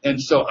 And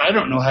so I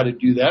don't know how to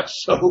do that,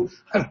 so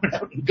I went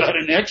out and got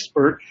an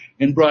expert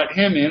and brought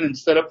him in and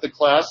set up the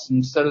class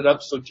and set it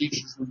up so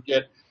teachers would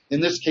get, in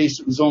this case,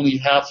 it was only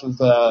half of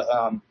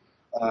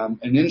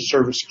an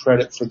in-service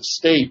credit for the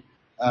state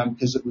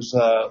because it was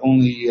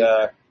only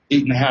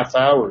 8.5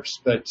 hours.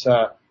 But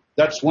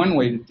that's one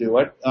way to do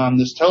it.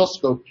 This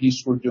telescope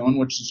piece we're doing,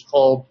 which is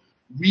called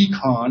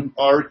Recon,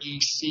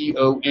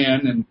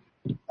 RECON, and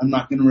I'm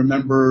not going to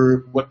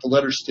remember what the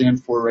letters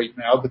stand for right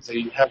now, but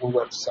they have a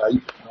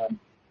website.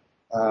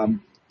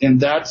 And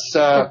that's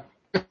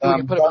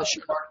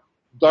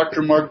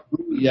Dr. Mark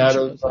Bowie out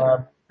of,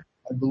 I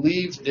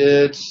believe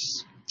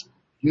it's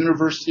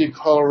University of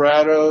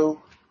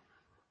Colorado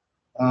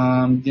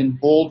in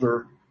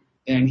Boulder,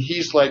 and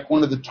he's like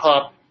one of the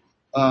top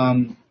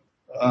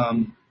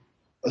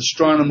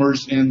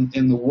astronomers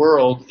in the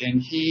world, and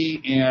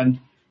he and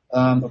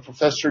a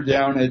professor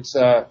down at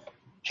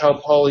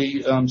Cal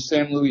Poly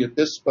San Luis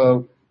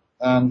Obispo,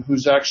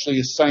 who's actually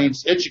a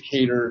science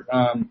education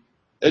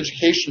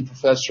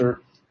professor,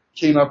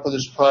 came up with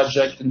this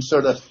project. And so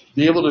to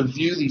be able to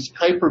view these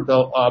Kuiper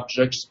belt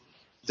objects,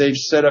 they've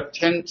set up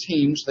 10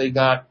 teams. They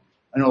got,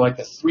 like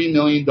a $3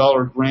 million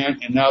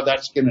grant, and now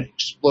that's going to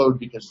explode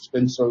because it's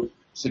been so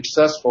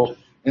successful.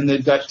 And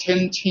they've got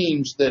 10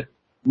 teams that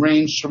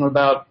range from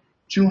about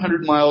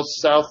 200 miles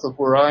south of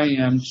where I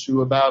am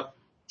to about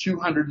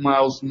 200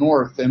 miles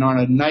north. And on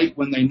a night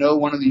when they know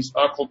one of these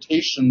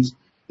occultations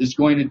is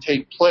going to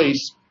take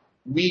place,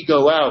 we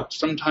go out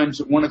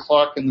sometimes at 1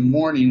 o'clock in the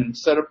morning and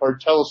set up our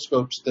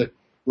telescopes that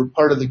were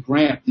part of the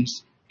grant.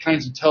 These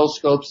kinds of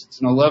telescopes,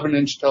 it's an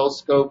 11-inch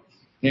telescope,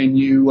 and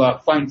you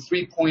find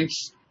 3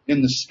 points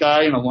in the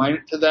sky and align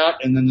it to that,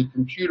 and then the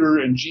computer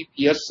and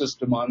GPS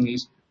system on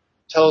these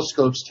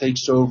telescopes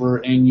takes over,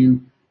 and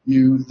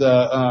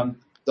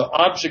the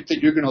object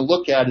that you're going to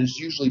look at is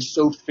usually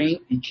so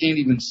faint you can't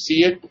even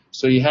see it,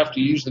 so you have to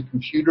use the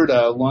computer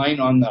to align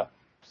on the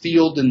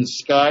field in the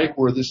sky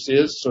where this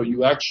is, so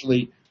you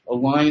actually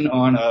align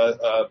on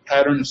a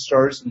pattern of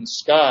stars in the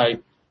sky,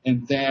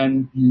 and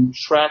then you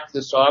track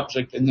this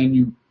object, and then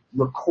you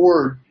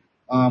record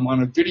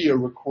on a video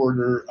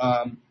recorder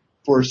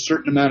for a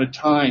certain amount of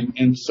time.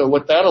 And so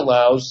what that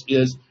allows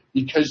is,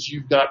 because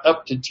you've got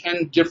up to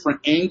 10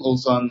 different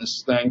angles on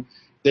this thing,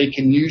 they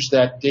can use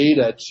that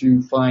data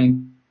to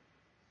find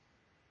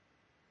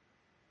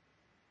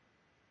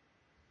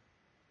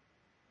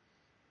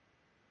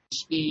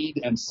speed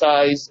and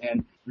size,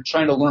 and you're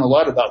trying to learn a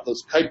lot about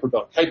those Kuiper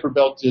belt. Kuiper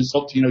belt is,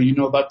 you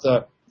know about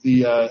the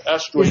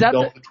asteroid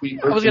belt between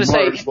Earth and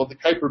Mars. Well, the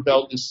Kuiper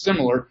belt is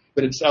similar,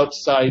 but it's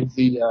outside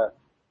the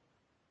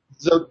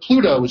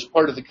Pluto is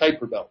part of the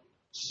Kuiper belt.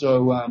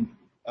 So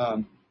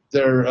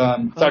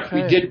in fact,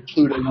 we did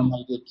Pluto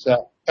when it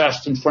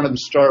passed in front of the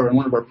star in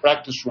one of our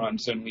practice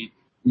runs, and we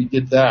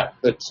did that.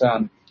 But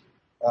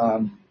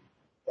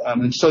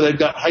and so they've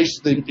got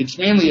it's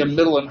mainly a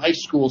middle and high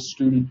school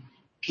student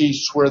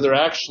piece where they're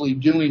actually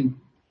doing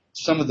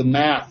some of the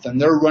math,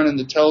 and they're running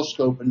the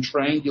telescope and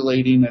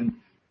triangulating.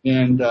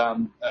 And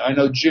I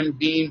know Jim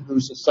Beam,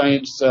 who's a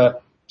science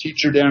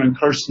teacher down in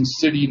Carson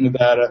City,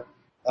 Nevada.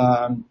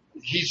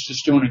 He's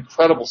just doing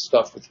incredible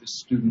stuff with his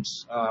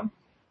students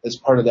as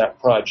part of that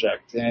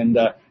project. And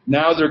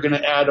now they're going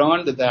to add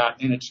on to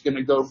that, and it's going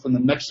to go from the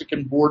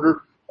Mexican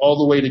border all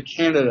the way to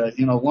Canada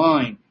in a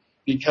line,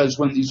 because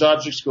when these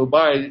objects go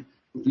by,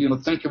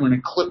 think of an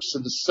eclipse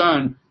of the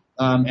sun,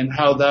 and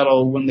how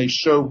when they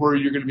show where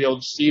you're going to be able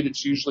to see it,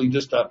 it's usually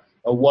just a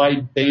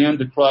wide band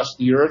across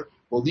the Earth.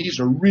 Well, these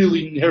are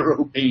really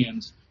narrow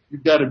bands.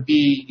 You've got to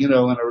be,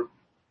 to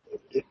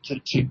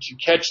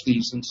catch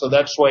these. And so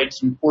that's why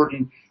it's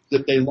important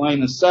that they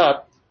line us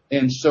up.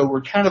 And so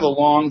we're kind of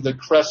along the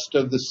crest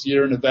of the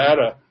Sierra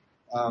Nevada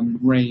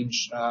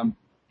range, kind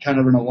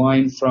of in a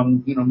line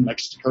from,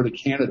 Mexico to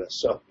Canada.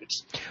 So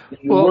it's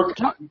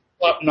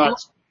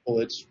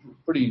it's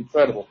pretty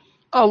incredible.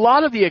 A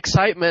lot of the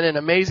excitement and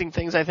amazing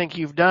things I think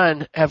you've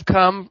done have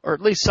come, or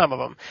at least some of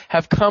them,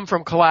 have come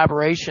from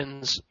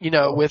collaborations,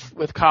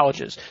 with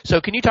colleges.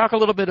 So can you talk a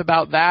little bit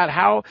about that?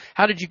 How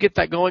did you get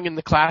that going in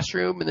the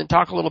classroom? And then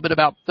talk a little bit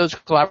about those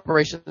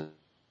collaborations.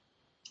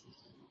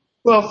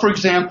 Well, for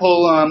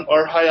example,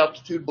 our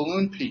high-altitude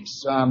balloon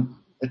piece,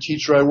 a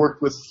teacher I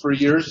worked with for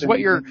years. What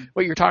you're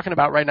talking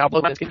about right now,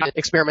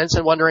 experiments,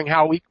 and wondering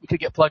how we could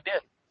get plugged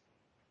in.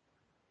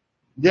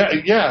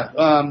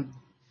 Yeah.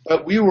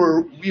 But we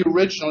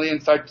originally, in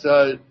fact,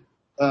 Doug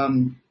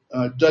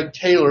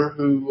Taylor,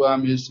 who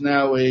is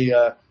now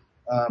a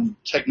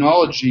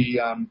technology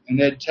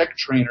and ed tech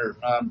trainer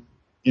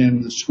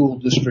in the school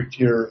district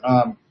here,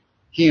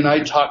 he and I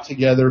talked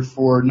together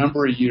for a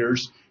number of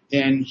years,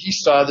 and he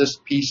saw this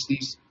piece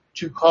these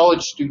two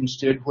college students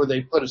did, where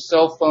they put a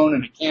cell phone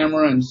and a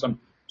camera and some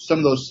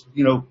of those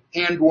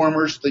hand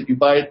warmers that you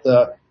buy at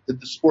the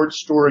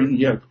sports store, and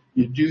you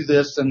do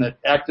this and it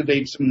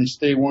activates them and they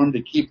stay warm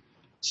to keep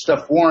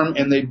stuff warm.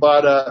 And they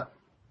bought a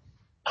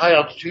high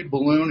altitude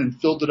balloon and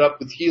filled it up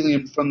with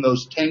helium from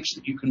those tanks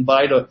that you can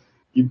buy.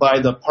 You buy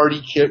the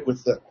party kit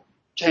with the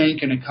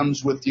tank, and it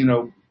comes with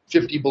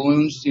 50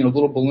 balloons,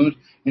 little balloons.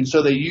 And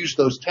so they used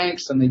those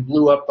tanks and they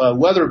blew up a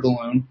weather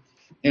balloon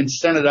and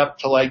sent it up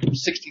to like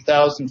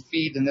 60,000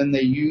 feet. And then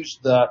they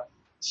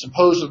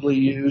supposedly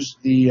used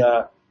the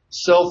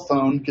cell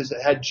phone, because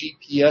it had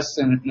GPS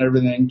in it and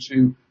everything,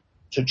 to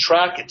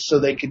track it, so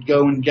they could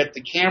go and get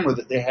the camera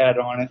that they had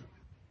on it,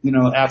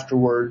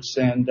 afterwards.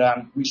 And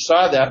we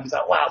saw that. We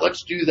thought, wow,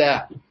 let's do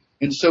that.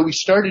 And so we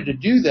started to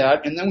do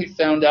that, and then we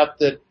found out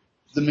that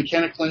the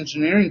mechanical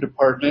engineering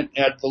department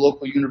at the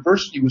local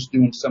university was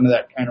doing some of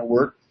that kind of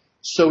work.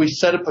 So we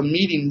set up a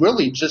meeting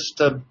really just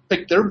to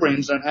pick their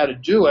brains on how to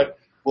do it.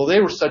 Well,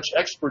 they were such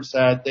experts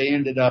at it, they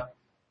ended up,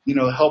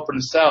 helping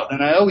us out.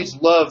 And I always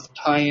love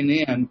tying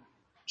in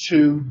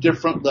to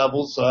different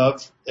levels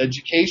of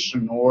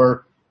education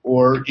or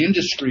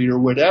industry or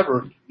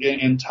whatever,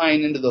 and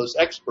tying into those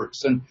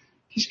experts. And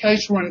these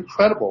guys were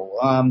incredible.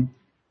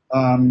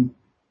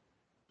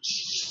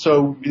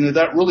 So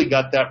that really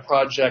got that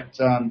project.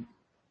 And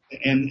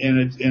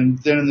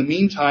then in the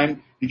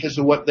meantime, because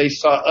of what they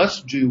saw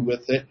us do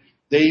with it,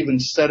 they even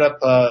set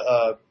up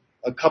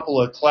a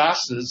couple of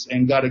classes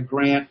and got a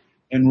grant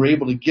and were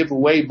able to give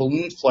away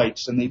balloon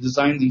flights. And they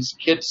designed these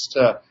kits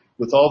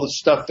with all the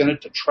stuff in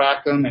it to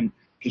track them, and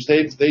because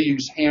they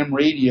use ham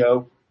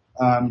radio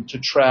to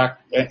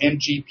track,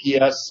 and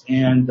GPS,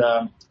 and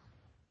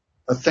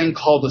a thing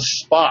called a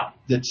spot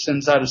that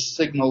sends out a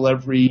signal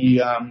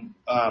every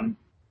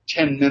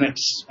 10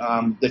 minutes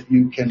that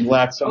you can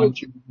latch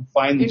onto and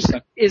find these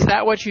things. Is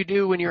that what you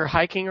do when you're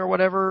hiking or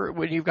whatever,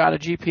 when you've got a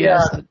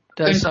GPS that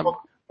does some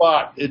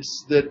spot?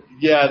 It's that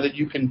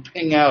you can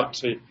ping out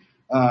to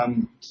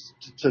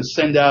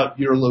send out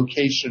your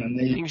location, and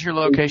they pings your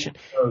location.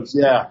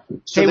 Yeah.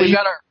 So hey,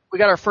 we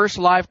got our first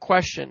live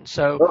question.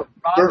 So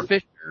Rob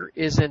Fisher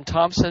is in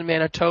Thompson,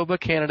 Manitoba,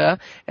 Canada,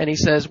 and he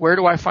says, "Where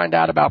do I find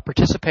out about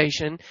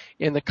participation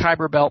in the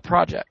Khyber Belt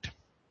project?"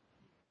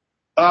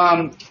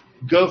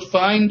 Go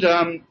find.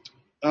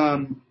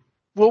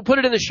 We'll put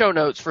it in the show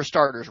notes for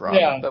starters, Rob.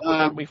 Yeah, but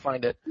where can we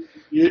find it?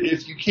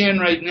 If you can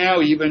right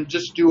now, even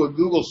just do a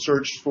Google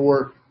search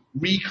for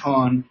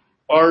Recon,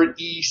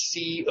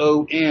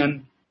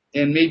 RECON,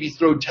 and maybe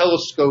throw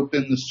telescope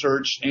in the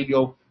search, and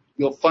you'll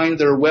find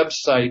their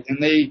website,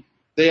 and they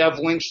have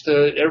links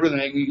to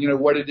everything,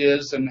 what it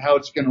is and how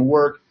it's going to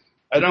work.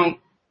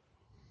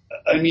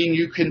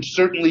 You can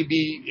certainly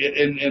be,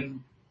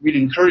 and we'd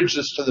encourage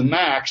this to the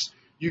max,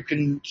 you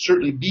can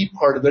certainly be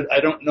part of it.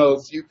 I don't know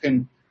if you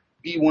can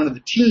be one of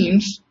the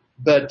teams,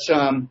 but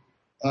if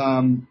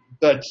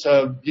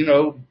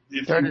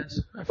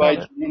you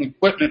provide your own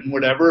equipment and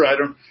whatever,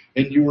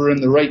 and you were in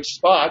the right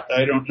spot,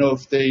 I don't know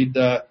if they'd,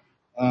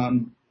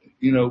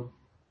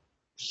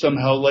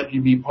 somehow let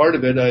you be part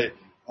of it.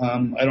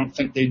 I don't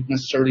think they'd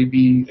necessarily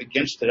be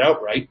against it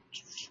outright,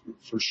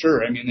 for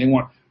sure. This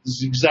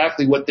is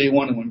exactly what they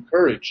want to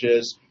encourage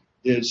is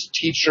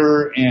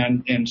teacher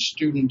and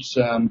students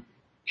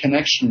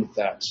connection with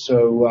that.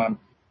 So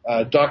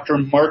Dr.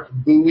 Mark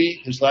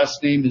Bowie, his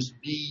last name is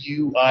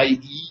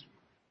B-U-I-E,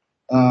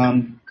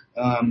 and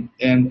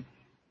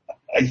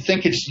I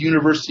think it's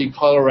University of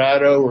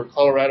Colorado or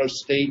Colorado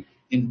State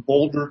in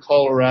Boulder,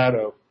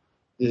 Colorado,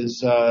 is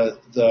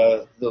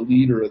the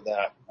leader of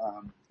that.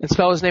 And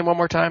spell his name one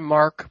more time.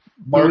 Mark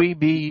Bowie,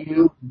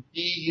 B-U-I-E.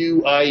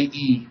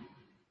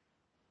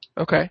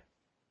 Okay.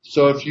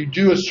 So if you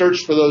do a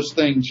search for those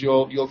things,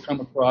 you'll come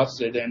across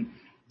it, and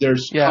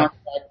there's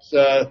contact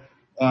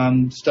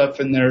stuff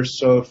in there.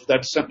 So if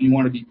that's something you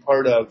want to be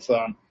part of,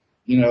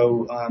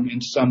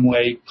 in some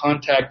way,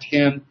 contact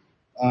him.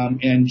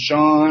 And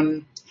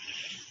John,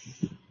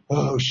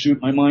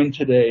 my mind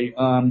today,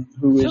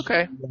 who is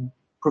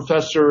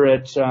professor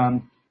at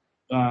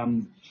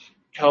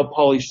Cal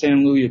Poly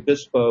San Luis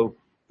Obispo,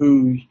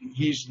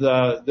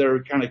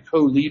 they're kind of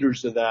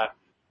co-leaders of that.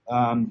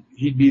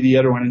 He'd be the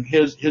other one, and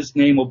his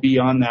name will be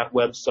on that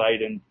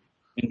website and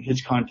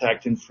his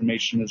contact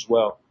information as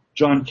well.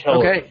 John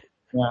Keller. Okay.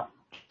 Yeah.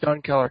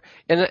 John Keller.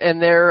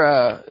 And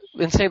they're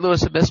in St.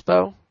 Louis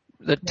Obispo,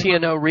 the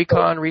TNO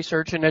Recon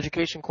Research and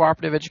Education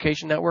Cooperative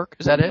Education Network.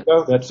 Is that it?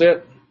 Oh, that's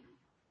it.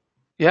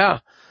 Yeah.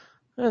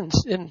 And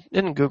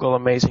isn't Google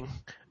amazing?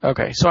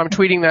 Okay, so I'm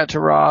tweeting that to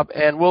Rob,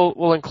 and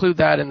we'll include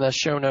that in the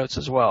show notes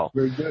as well.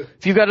 Very good.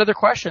 If you've got other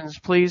questions,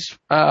 please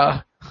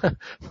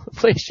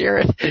please share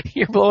it.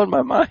 You're blowing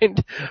my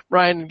mind,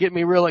 Brian, and get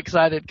me real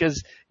excited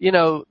because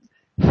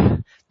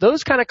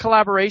those kind of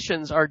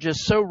collaborations are just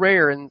so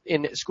rare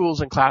in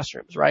schools and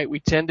classrooms, right? We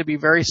tend to be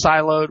very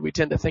siloed. We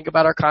tend to think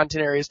about our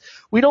content areas.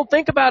 We don't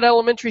think about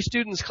elementary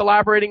students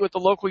collaborating with the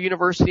local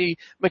university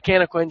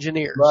mechanical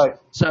engineers. Right.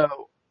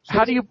 So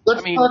how do you?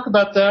 Let's talk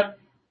about that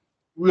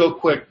real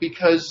quick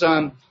because,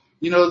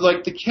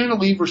 like the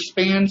cantilever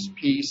spans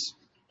piece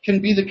can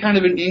be the kind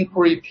of an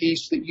inquiry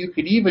piece that you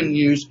could even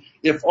use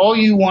if all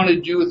you want to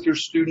do with your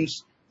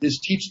students is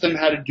teach them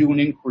how to do an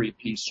inquiry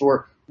piece.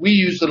 Or we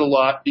use it a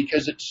lot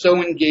because it's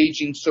so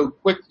engaging so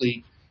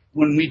quickly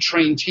when we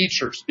train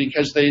teachers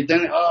because they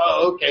then,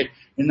 okay,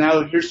 and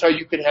now here's how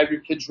you could have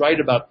your kids write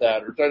about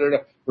that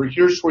or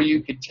here's where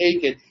you could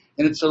take it.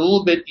 And it's a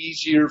little bit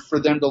easier for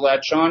them to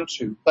latch on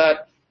to.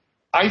 But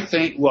I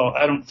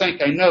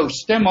know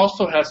STEM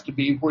also has to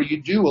be where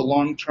you do a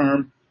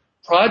long-term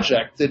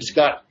project that's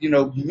got,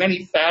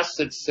 many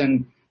facets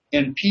and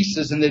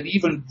pieces and that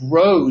even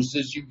grows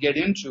as you get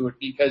into it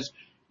because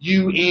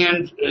you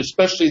and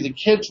especially the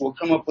kids will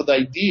come up with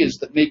ideas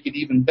that make it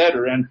even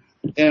better. And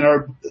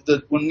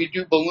when we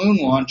do balloon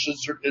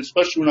launches,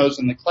 especially when I was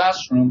in the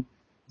classroom,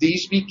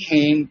 these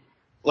became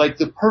like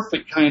the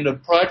perfect kind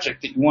of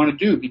project that you want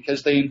to do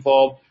because they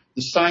involve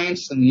the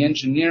science and the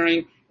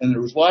engineering. And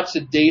there was lots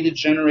of data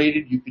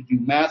generated. You could do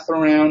math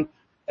around.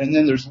 And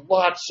then there's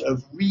lots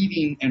of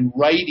reading and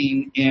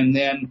writing and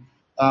then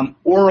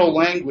oral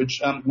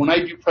language. When I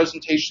do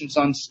presentations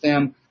on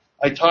STEM,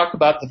 I talk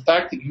about the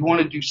fact that you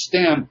want to do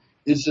STEM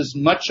is as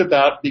much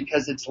about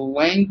because it's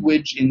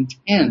language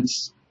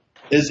intense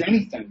as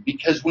anything.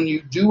 Because when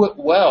you do it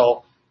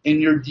well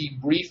and you're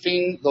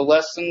debriefing the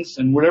lessons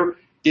and whatever,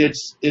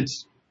 it's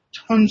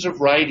tons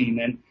of writing.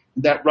 And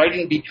that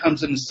writing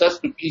becomes an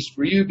assessment piece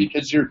for you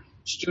because your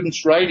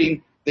students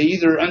writing, they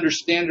either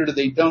understand it or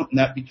they don't, and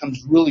that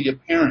becomes really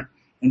apparent.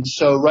 And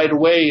so right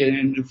away,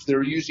 and if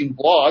they're using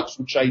blogs,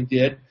 which I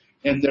did,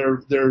 and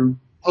they're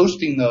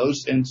posting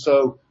those, and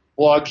so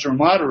blogs are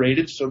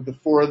moderated, so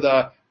before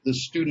the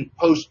student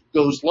post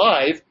goes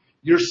live,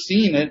 you're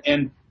seeing it,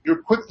 and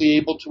you're quickly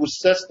able to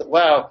assess that,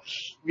 wow,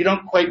 we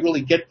don't quite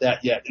really get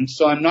that yet, and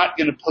so I'm not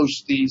going to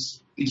post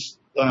these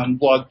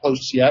blog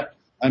posts yet.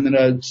 I'm going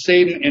to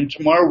save them, and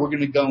tomorrow we're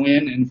going to go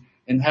in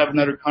and have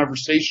another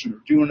conversation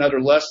or do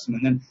another lesson,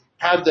 and then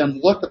have them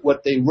look at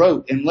what they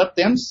wrote and let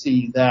them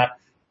see that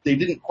they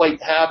didn't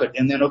quite have it.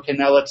 And then, okay,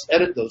 now let's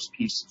edit those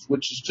pieces,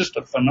 which is just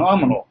a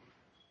phenomenal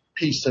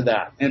piece of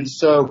that. And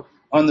so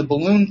on the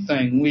balloon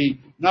thing, we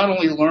not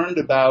only learned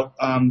about,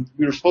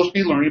 we were supposed to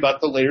be learning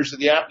about the layers of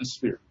the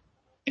atmosphere.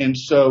 And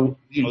so,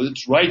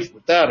 it's rife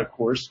with that, of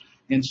course.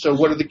 And so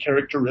what are the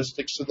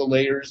characteristics of the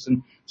layers?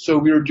 And so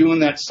we were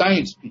doing that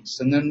science piece.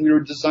 And then we were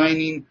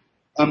designing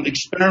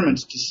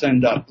experiments to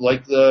send up,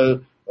 like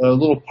the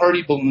little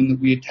party balloon that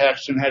we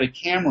attached and had a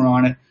camera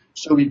on it,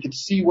 so we could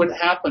see what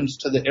happens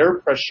to the air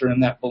pressure in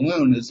that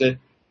balloon as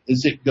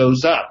it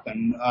goes up.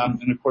 And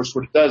of course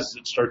what it does is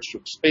it starts to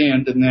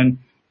expand and then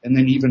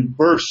even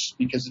bursts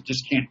because it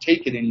just can't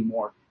take it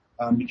anymore.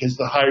 Because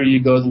the higher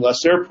you go, the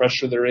less air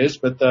pressure there is,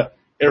 but the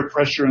air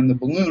pressure in the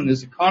balloon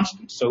is a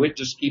constant, so it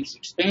just keeps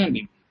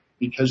expanding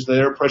because the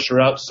air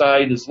pressure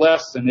outside is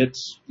less, and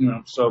it's,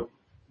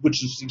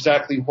 which is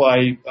exactly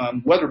why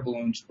weather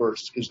balloons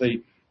burst, because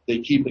they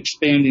keep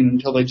expanding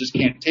until they just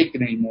can't take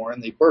it anymore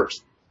and they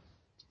burst.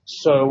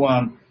 So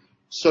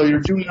you're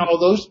doing all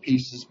those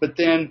pieces, but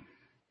then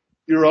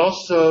you're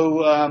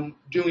also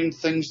doing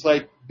things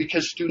like,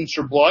 because students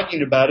are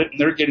blogging about it and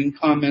they're getting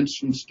comments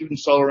from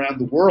students all around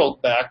the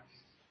world back,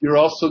 you're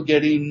also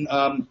getting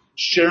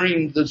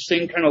sharing the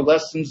same kind of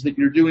lessons that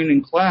you're doing in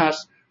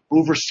class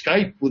over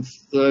Skype with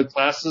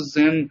classes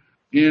in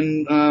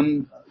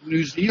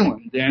New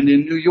Zealand and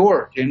in New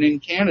York and in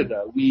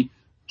Canada. We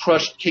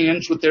crushed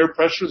cans with air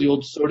pressure, the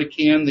old soda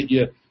can that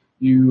you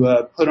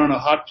put on a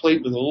hot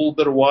plate with a little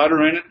bit of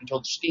water in it until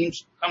the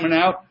steam's coming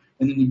out,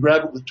 and then you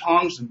grab it with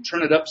tongs and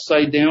turn it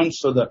upside down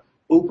so the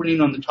opening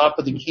on the top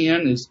of the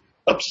can is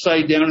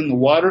upside down in the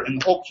water, and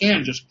the whole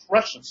can just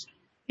crushes.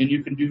 And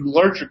you can do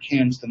larger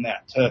cans than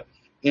that.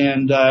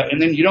 And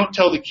then you don't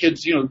tell the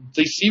kids,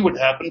 they see what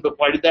happened, but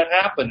why did that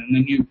happen? And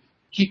then you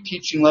keep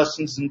teaching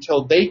lessons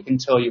until they can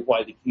tell you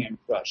why the can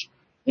crushed.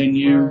 And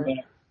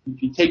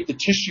if you take the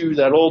tissue,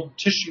 that old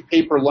tissue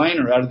paper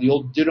liner out of the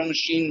old Ditto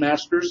machine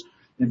masters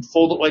and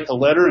fold it like a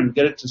letter and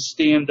get it to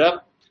stand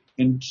up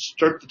and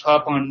start the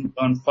top on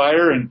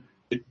fire and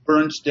it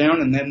burns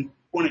down, and then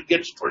when it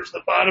gets towards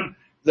the bottom,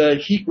 the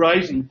heat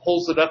rises and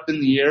pulls it up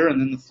in the air and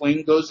then the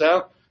flame goes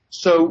out.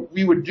 So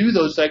we would do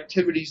those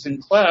activities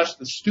in class,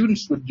 the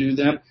students would do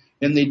them,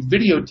 and they'd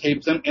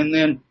videotape them and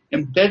then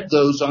embed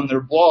those on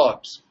their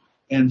blogs.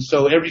 And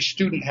so every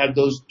student had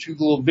those two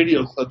little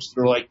video clips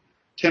that are like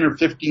 10 or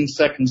 15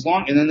 seconds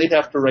long, and then they'd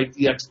have to write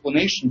the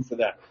explanation for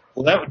that.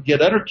 Well, that would get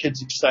other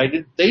kids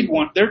excited. They'd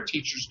want their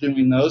teachers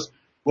doing those.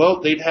 Well,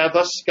 they'd have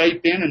us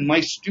Skype in, and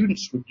my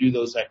students would do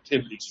those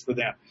activities for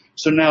them.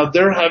 So now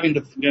they're having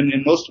to,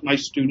 and most of my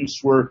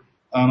students were,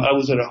 I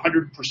was at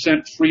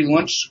 100% free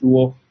lunch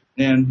school,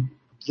 and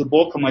the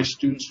bulk of my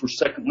students were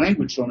second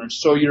language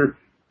learners. So you're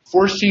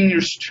forcing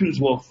your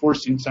students, well,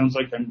 forcing sounds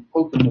like I'm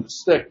poking with a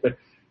stick, but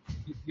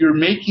you're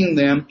making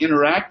them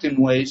interact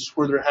in ways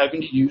where they're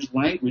having to use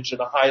language at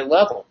a high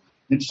level.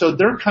 And so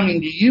they're coming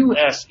to you,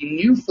 asking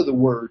you for the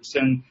words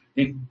and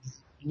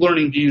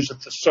learning to use a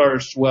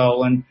thesaurus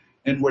well and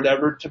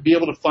whatever, to be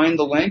able to find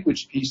the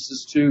language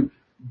pieces to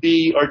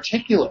be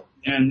articulate.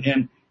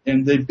 And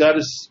they've got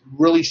to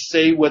really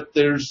say what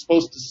they're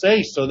supposed to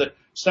say so that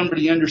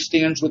somebody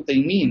understands what they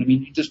mean. I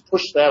mean, you just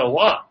push that a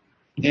lot.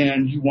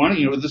 And you want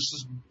to, this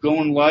is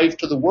going live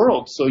to the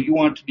world, so you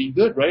want it to be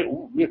good, right?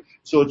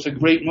 So it's a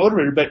great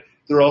motivator, but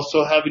they're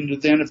also having to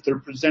then, if they're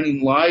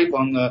presenting live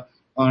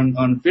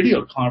on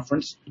video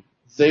conference,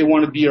 they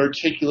want to be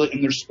articulate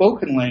in their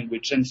spoken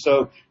language. And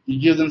so you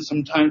give them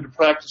some time to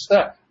practice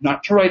that.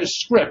 Not to write a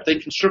script. They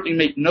can certainly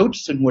make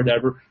notes and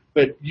whatever,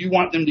 but you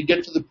want them to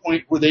get to the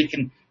point where they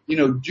can,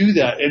 do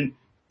that.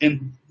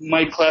 And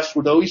my class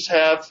would always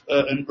have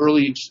an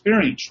early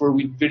experience where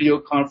we'd video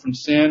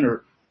conference in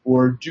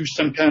or do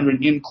some kind of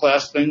an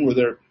in-class thing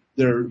where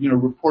they're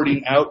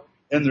reporting out.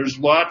 And there's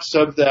lots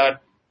of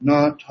that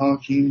not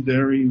talking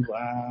very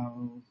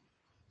loud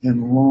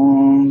and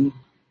long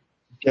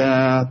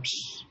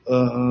gaps,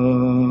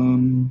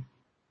 in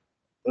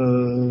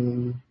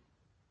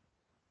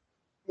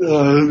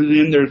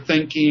their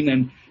thinking,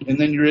 and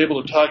then you're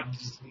able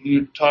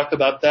to talk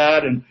about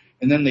that, and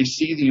then they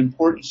see the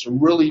importance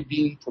of really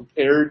being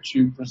prepared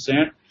to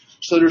present.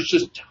 So there's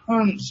just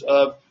tons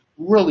of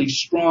really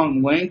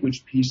strong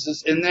language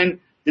pieces, and then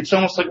it's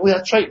almost like, well,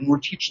 that's right, and we're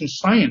teaching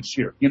science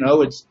here.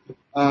 It's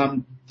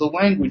the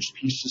language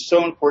piece is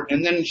so important,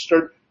 and then you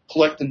start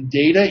collecting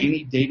data,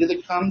 any data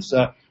that comes.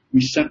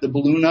 We sent the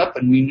balloon up,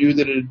 and we knew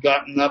that it had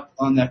gotten up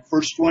on that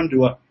first one to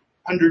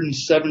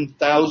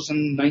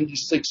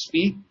 107,096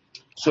 feet.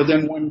 So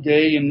then one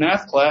day in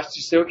math class,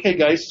 you say, okay,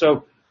 guys,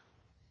 so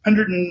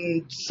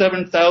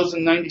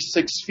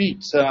 107,096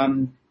 feet,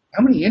 how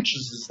many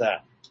inches is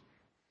that?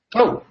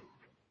 Oh,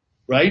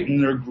 right, in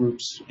their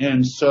groups.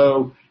 And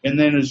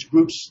then as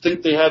groups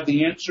think they have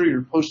the answer,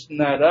 you're posting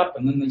that up,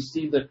 and then they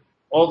see that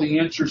all the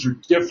answers are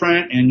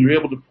different, and you're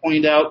able to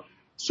point out,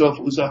 so if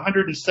it was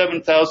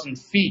 107,000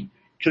 feet,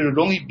 could it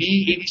only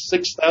be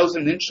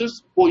 86,000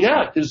 inches? Well,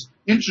 yeah, because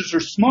inches are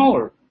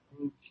smaller.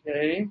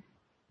 Okay.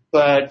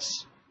 But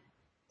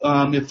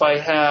if I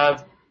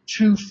have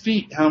 2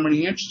 feet, how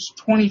many inches?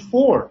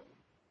 24.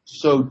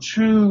 So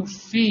 2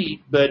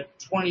 feet, but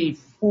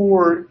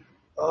 24.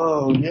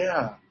 Oh,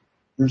 yeah.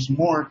 There's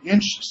more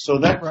inches. So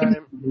that Right.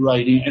 couldn't be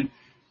right. And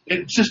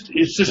it's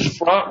just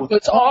fraught with.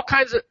 It's all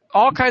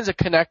kinds of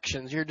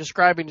connections. You're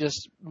describing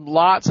just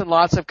lots and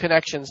lots of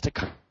connections to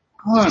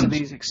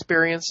these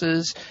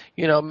experiences,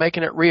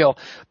 making it real.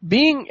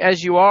 Being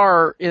as you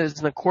are is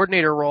in the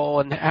coordinator role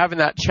and having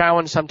that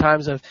challenge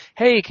sometimes of,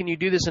 hey, can you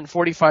do this in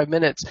 45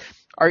 minutes?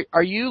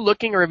 Are you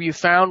looking, or have you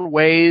found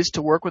ways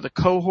to work with a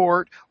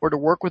cohort or to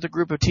work with a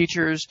group of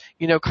teachers,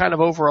 kind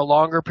of over a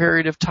longer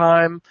period of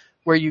time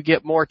where you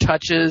get more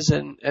touches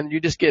and you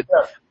just get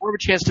more of a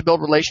chance to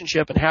build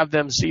relationship and have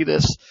them see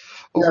this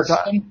over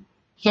time?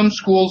 Some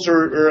schools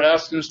are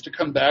asking us to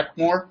come back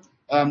more.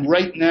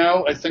 Right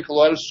now, I think a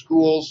lot of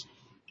schools,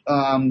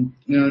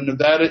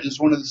 Nevada is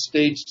one of the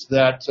states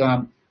that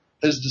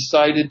has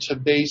decided to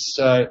base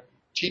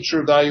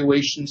teacher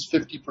evaluations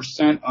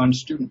 50% on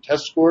student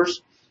test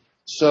scores.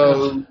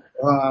 So,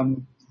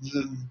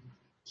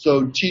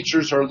 so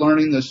teachers are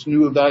learning this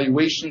new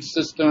evaluation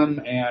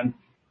system, and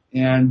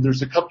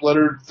there's a couple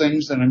other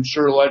things, and I'm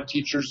sure a lot of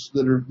teachers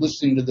that are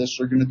listening to this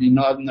are going to be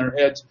nodding their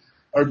heads,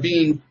 are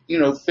being,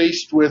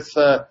 faced with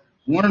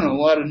learning a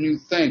lot of new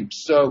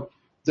things. So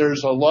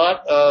there's a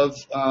lot of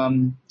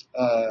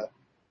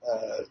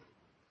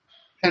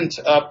pent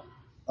up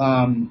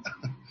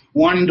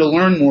wanting to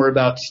learn more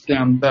about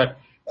STEM, but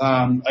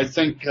I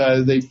think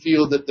they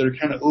feel that they're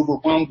kind of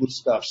overwhelmed with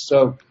stuff.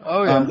 So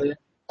they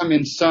come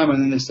in some,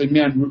 and then they say,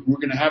 man, we're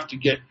going to have to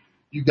get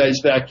you guys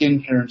back in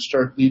here and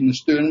start leading the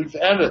students.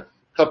 We've had a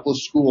couple of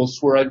schools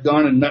where I've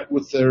gone and met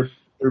with their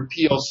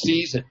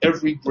PLCs at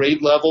every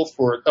grade level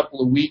for a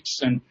couple of weeks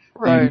and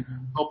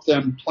help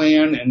them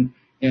plan.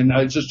 And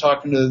I was just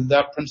talking to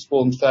that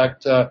principal, in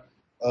fact,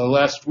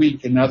 last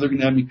week, and now they're going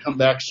to have me come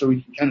back so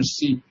we can kind of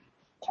see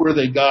where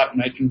they got,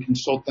 and I can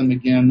consult them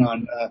again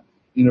on,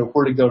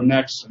 where to go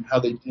next and how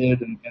they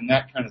did and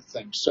that kind of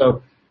thing.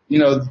 So,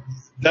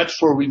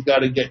 that's where we've got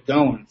to get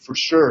going for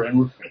sure, and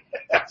we're going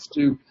to have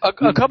to.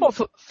 A couple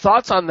of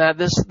thoughts on that.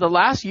 The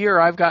last year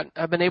I've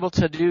been able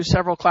to do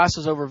several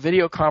classes over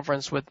video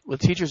conference with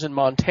teachers in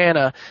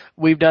Montana.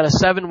 We've done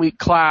a 7-week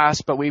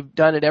class, but we've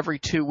done it every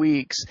 2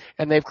 weeks,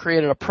 and they've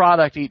created a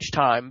product each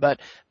time. But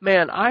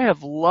man, I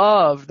have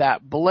loved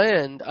that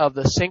blend of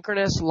the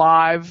synchronous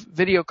live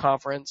video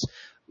conference,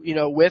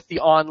 with the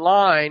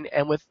online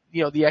and with,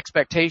 the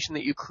expectation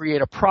that you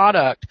create a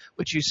product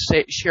which you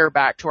share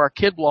back to our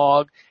kid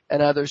blog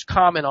and others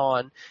comment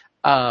on.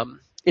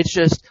 It's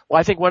just,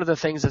 I think one of the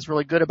things that's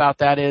really good about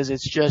that is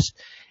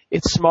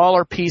it's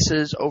smaller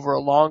pieces over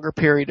a longer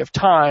period of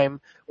time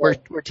where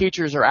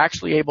teachers are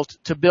actually able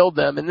to build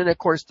them. And then, of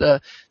course,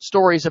 the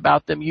stories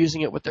about them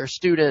using it with their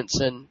students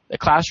and the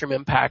classroom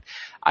impact.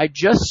 I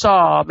just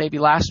saw maybe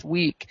last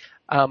week,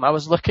 I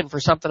was looking for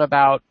something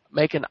about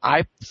making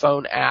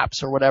iPhone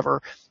apps or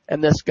whatever,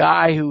 and this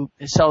guy who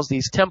sells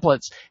these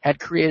templates had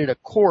created a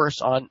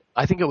course on,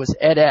 I think it was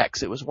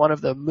edX. It was one of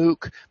the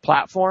MOOC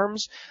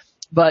platforms,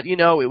 but,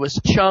 it was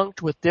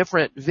chunked with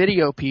different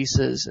video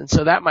pieces, and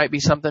so that might be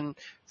something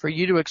for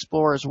you to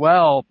explore as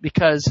well,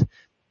 because,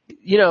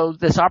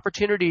 this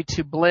opportunity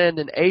to blend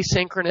an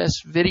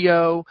asynchronous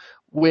video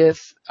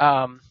with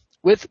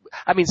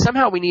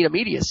somehow we need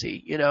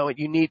immediacy,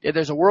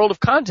 there's a world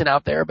of content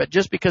out there, but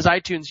just because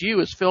iTunes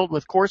U is filled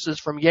with courses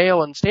from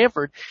Yale and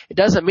Stanford, it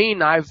doesn't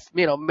mean I've,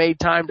 made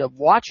time to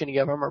watch any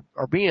of them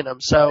or be in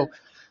them. So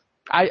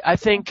I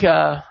think,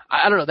 I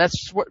don't know,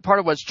 that's part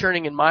of what's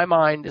churning in my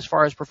mind as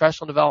far as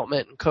professional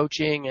development and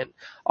coaching and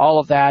all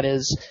of that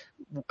is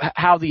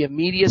how the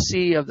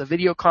immediacy of the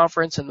video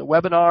conference and the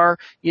webinar,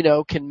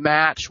 can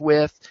match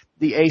with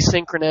the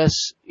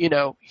asynchronous,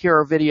 here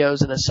are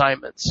videos and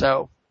assignments.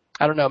 So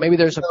I don't know, maybe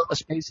there's a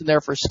space in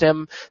there for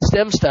STEM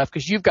stuff,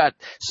 because you've got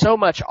so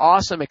much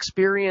awesome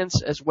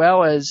experience as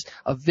well as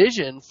a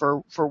vision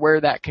for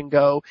where that can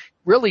go,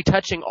 really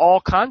touching all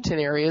content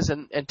areas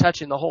and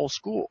touching the whole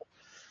school.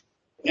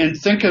 And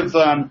think of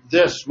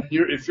this,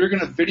 if you're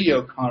going to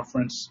video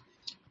conference,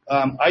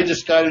 I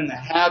just got in the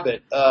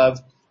habit of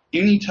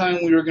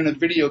anytime we were going to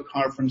video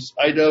conference,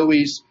 I'd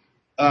always,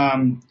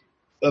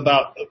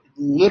 about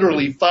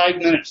literally 5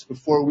 minutes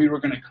before we were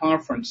going to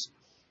conference,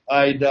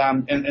 and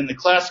the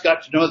class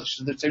got to know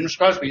this. They'd say, Mr.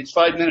 Crosby, it's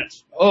 5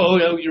 minutes. Oh,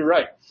 you're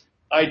right.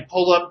 I'd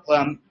pull up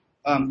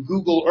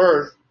Google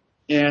Earth,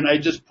 and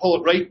I'd just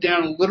pull it right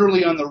down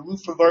literally on the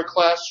roof of our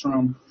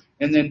classroom,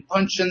 and then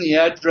punch in the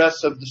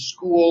address of the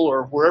school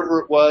or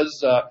wherever it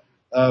was.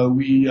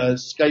 We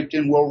Skyped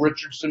in Will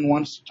Richardson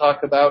once to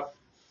talk about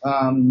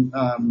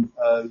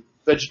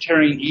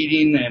vegetarian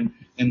eating,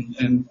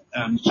 and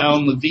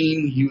Alan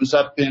Levine, he was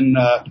up in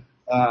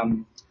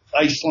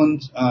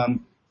Iceland,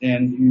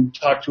 and you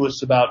talked to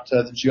us about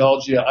the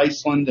geology of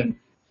Iceland,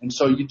 and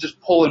so you just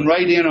pull in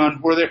right in on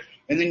where they're,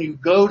 and then you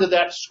go to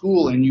that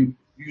school and you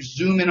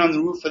zoom in on the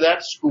roof of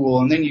that school,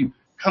 and then you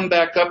come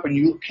back up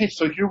and okay,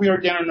 so here we are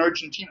down in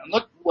Argentina. And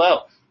look,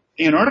 wow,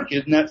 Antarctica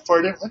isn't that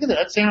far down. Look at that,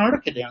 that's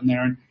Antarctica down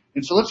there.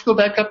 And so let's go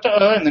back up to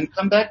and then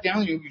come back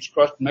down. You just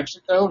crossed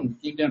Mexico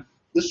and came down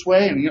this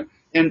way,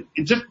 and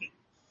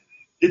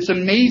it's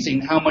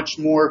amazing how much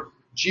more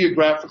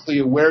geographically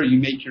aware you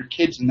make your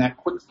kids in that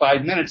quick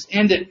 5 minutes,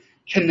 and it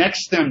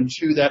connects them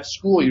to that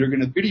school you're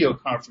going to video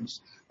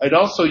conference. I'd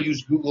also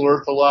use Google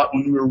Earth a lot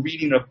when we were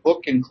reading a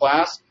book in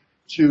class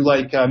to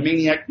like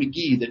Maniac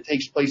McGee that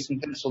takes place in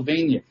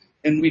Pennsylvania.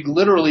 And we'd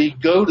literally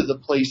go to the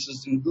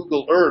places in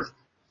Google Earth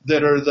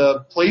that are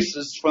the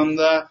places from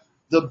the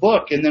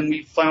book. And then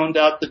we found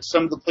out that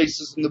some of the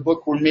places in the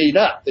book were made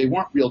up. They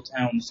weren't real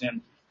towns.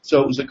 And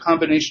so it was a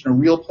combination of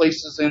real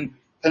places in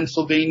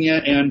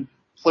Pennsylvania and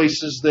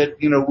places that,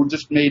 were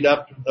just made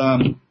up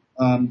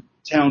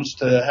towns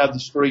to have the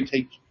story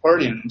take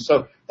part in. And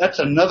so that's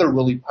another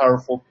really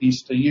powerful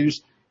piece to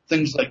use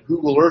things like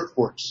Google Earth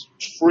for.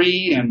 It's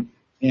free and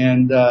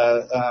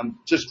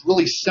just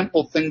really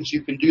simple things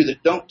you can do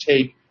that don't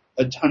take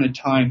a ton of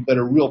time but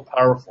are real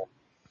powerful.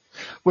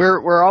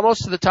 We're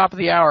almost to the top of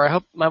the hour. I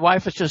hope my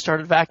wife has just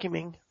started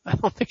vacuuming. I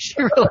don't think she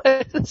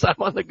realizes I'm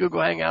on the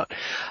Google Hangout.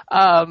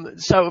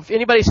 So if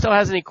anybody still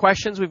has any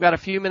questions, we've got a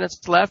few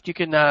minutes left. You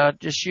can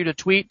just shoot a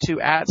tweet to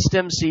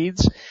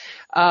 @STEMseeds.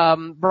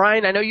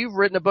 Brian, I know you've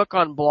written a book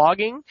on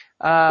blogging.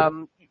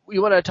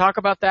 You want to talk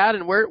about that,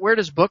 and where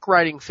does book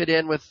writing fit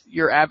in with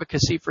your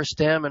advocacy for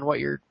STEM and what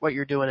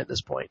you're doing at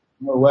this point?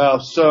 Oh, wow.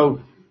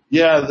 So,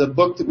 yeah, the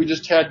book that we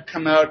just had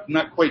come out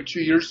not quite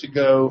 2 years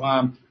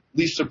ago,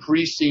 Lisa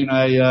Parisi and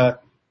I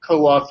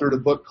co-authored a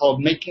book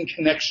called Making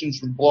Connections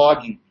with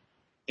Blogging.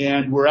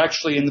 And we're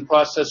actually in the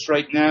process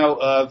right now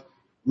of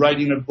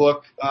writing a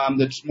book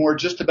that's more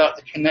just about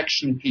the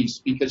connection piece,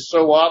 because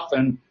so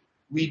often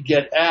we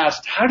get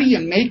asked, how do you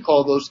make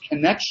all those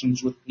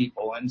connections with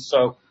people? And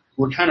so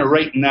we're kind of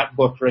writing that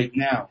book right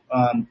now.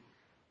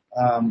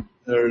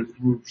 We're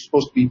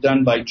supposed to be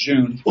done by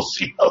June. We'll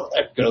see how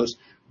that goes.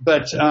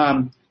 But,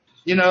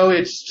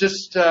 it's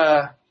just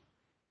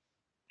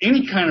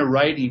any kind of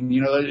writing.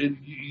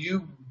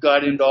 You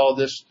got into all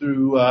this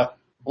through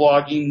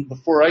blogging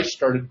before I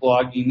started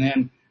blogging.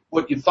 And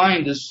what you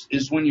find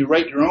is when you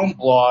write your own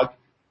blog,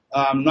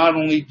 not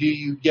only do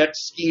you get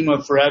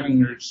schema for having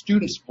your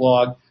students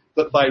blog,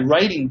 but by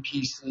writing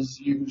pieces,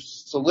 you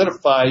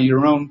solidify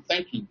your own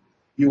thinking.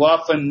 You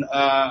often,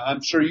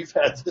 I'm sure you've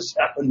had this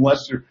happen,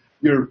 Wes,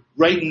 you're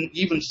writing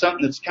even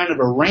something that's kind of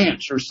a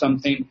rant or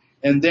something,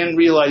 and then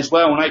realize,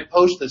 well, when I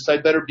post this, I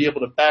better be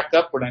able to back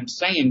up what I'm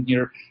saying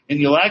here, and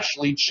you'll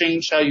actually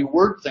change how you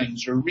word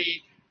things or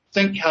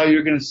rethink how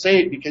you're going to say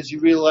it, because you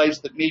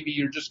realize that maybe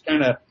you're just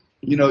kind of,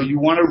 you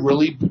want to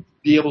really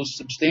be able to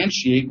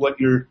substantiate what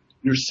you're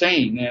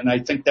saying, and I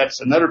think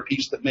that's another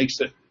piece that makes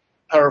it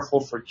powerful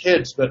for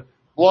kids. But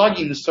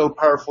blogging is so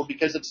powerful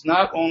because it's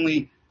not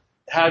only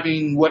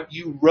having what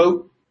you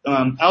wrote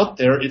out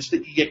there, it's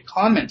that you get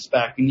comments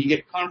back and you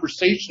get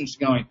conversations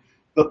going.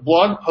 But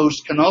blog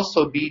posts can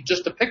also be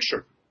just a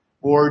picture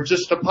or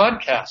just a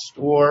podcast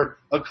or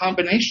a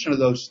combination of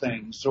those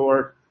things.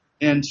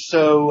 And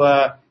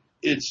so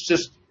it's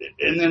just,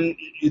 and then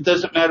it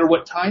doesn't matter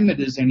what time it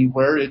is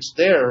anywhere, it's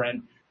there.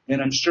 And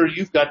I'm sure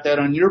you've got that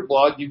on your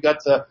blog. You've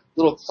got the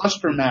little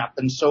cluster map.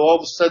 And so all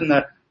of a sudden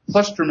that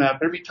cluster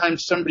map, every time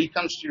somebody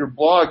comes to your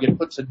blog, it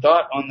puts a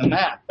dot on the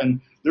map. And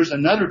there's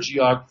another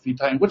geography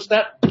time. What's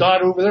that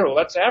dot over there? Well,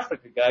 that's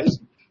Africa, guys.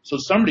 So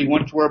somebody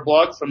went to our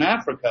blog from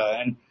Africa,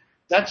 and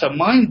that's a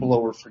mind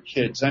blower for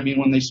kids. I mean,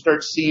 when they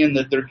start seeing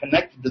that they're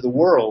connected to the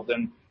world.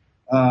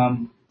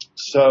 And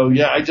so,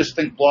 yeah, I just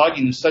think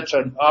blogging is such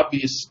an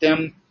obvious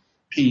STEM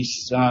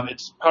piece.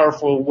 It's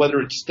powerful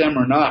whether it's STEM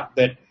or not,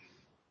 but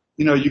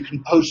you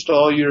can post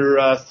all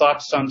your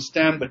thoughts on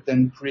STEM, but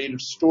then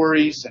creative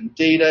stories and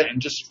data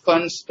and just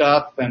fun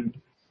stuff. And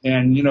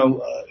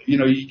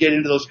you get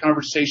into those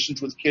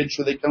conversations with kids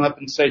where they come up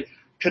and say,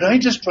 could I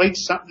just write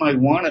something I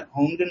want at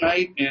home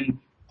tonight and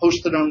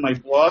post it on my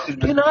blog?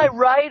 And can I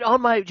write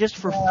on my, just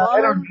for fun,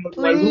 I don't know,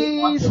 please? I really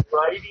want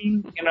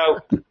writing,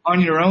 on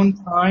your own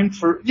time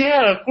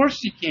yeah, of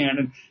course you can.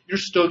 And you're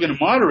still going to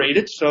moderate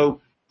it so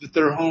that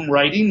they're home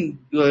writing,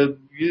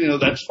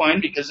 that's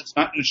fine, because it's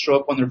not going to show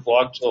up on their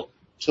blog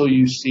till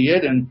you see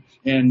it. And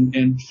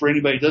for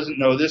anybody who doesn't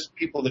know this,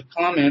 people that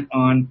comment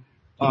on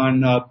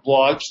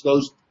blogs,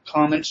 those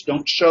comments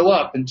don't show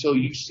up until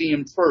you see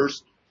them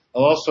first.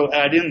 I'll also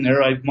add in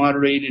there, I've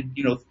moderated,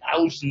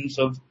 thousands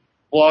of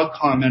blog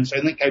comments.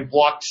 I think I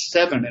blocked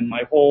 7 in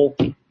my whole,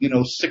 6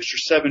 or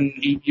 7,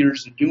 8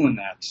 years of doing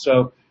that.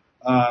 So,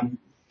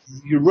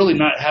 you're really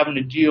not having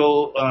to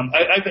deal,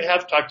 I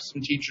have talked to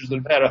some teachers that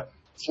have had a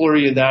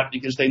flurry of that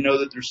because they know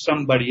that there's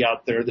somebody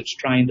out there that's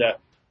trying to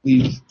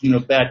leave,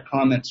 bad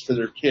comments for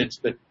their kids,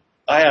 but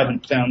I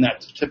haven't found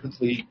that to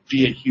typically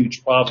be a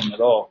huge problem at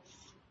all.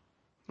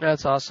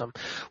 That's awesome.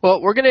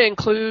 Well, we're going to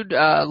include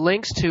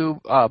links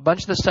to a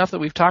bunch of the stuff that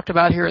we've talked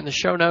about here in the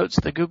show notes.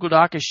 The Google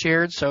Doc is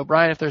shared. So,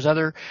 Brian, if there's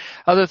other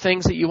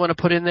things that you want to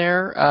put in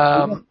there,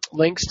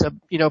 links to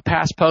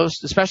past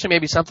posts, especially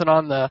maybe something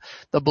on the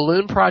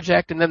balloon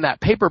project, and then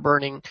that paper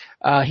burning,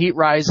 heat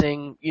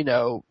rising,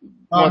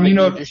 one that you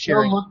were just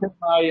sharing. Look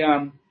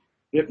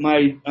at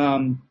my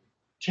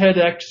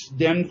TEDx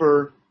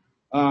Denver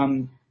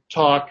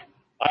talk.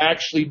 I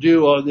actually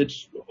do.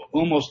 It's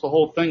almost the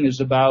whole thing is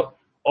about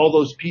all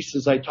those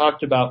pieces I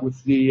talked about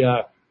with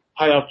the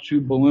high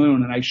altitude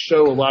balloon, and I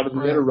show a lot of the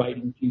letter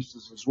writing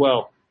pieces as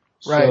well.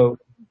 Right. So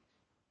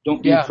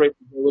don't be afraid to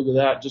go look at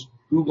that. Just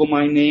Google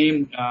my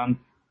name,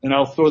 and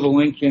I'll throw the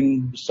link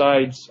in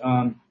besides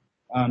to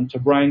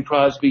Brian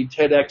Crosby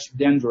TEDx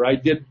Denver. I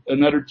did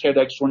another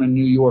TEDx one in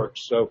New York,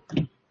 so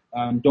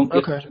don't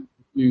get too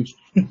confused.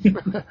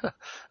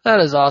 That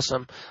is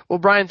awesome. Well,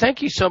 Brian,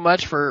 thank you so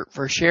much for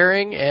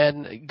sharing,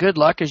 and good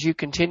luck as you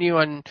continue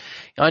on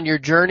your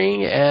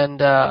journey.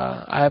 And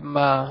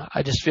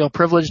I just feel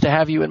privileged to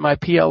have you in my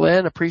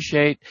PLN.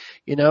 Appreciate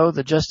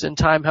the just in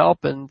time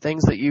help and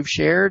things that you've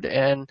shared,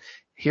 and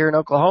here in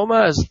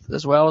Oklahoma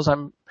as well as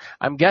I'm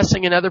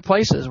guessing in other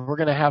places. We're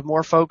going to have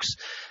more folks,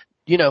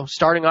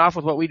 starting off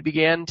with what we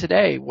began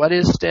today. What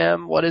is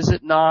STEM? What is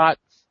it not?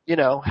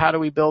 How do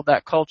we build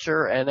that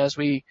culture? And as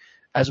we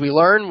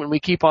learn, when we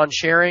keep on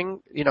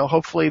sharing,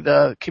 hopefully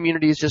the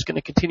community is just going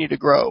to continue to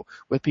grow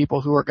with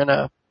people who are going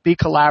to be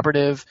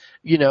collaborative,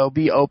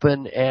 be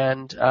open,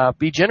 and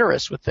be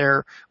generous with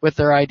their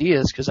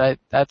ideas, because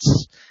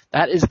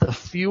that is the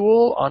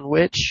fuel on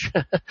which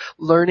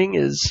learning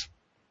is.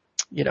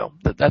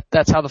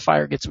 That's how the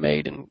fire gets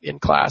made in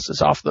class,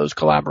 is off those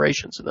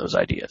collaborations and those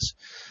ideas.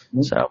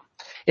 Mm-hmm. So,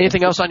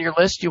 anything else on your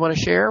list you want to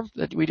share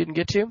that we didn't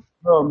get to?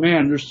 Oh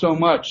man, there's so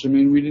much. I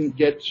mean, we didn't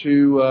get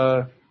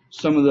to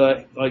some of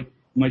the, like,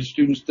 my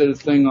students did a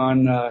thing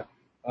on a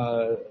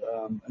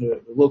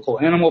local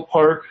animal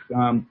park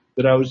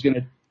that I was going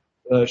to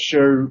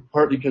share,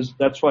 partly because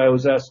that's why I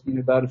was asking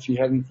about if you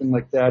had anything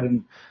like that.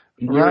 And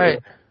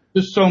right.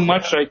 There's so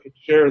much I could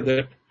share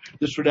that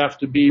this would have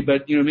to be,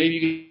 but maybe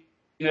you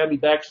can have me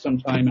back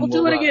sometime. We'll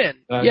do it again.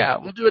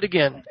 We'll do it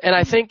again. And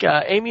I think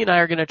Amy and I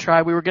are going to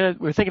try. We were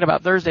thinking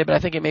about Thursday, but I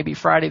think it may be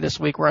Friday this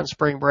week. We're on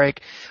spring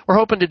break. We're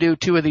hoping to do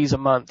 2 of these a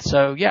month.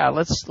 So yeah,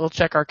 we'll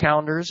check our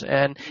calendars.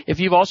 And if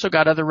you've also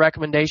got other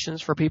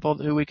recommendations for people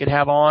who we could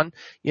have on,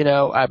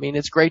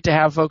 it's great to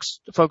have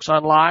folks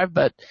on live,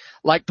 but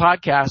like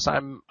podcasts,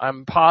 I'm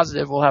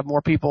positive we'll have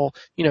more people,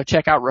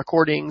 check out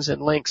recordings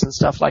and links and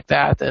stuff like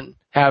that than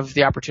have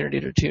the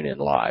opportunity to tune in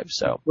live.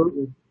 So.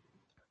 Absolutely.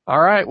 All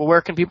right. Well,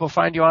 where can people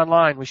find you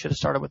online? We should have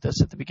started with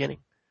this at the beginning.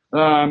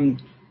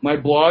 My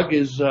blog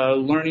is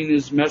Learning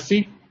is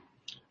Messy.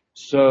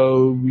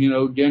 So,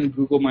 again,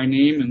 Google my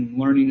name and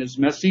Learning is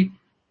Messy.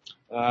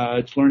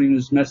 It's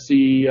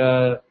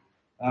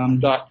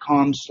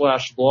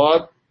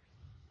learningismessy.com/blog.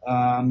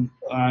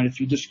 If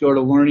you just go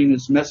to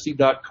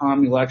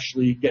learningismessy.com, you'll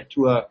actually get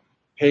to a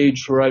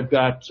page where I've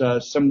got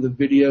some of the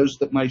videos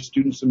that my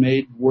students have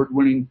made,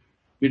 award-winning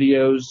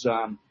videos.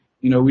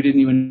 We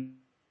didn't even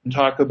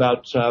talk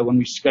about when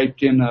we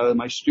Skyped in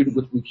my student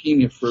with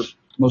leukemia for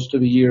most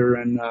of the year,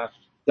 and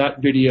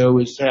that video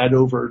has had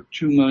over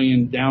 2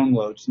 million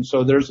downloads. And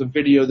so there's a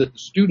video that the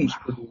students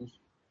produced,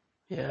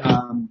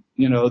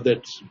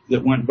 that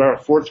went by our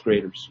 4th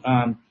graders.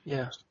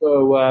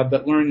 So,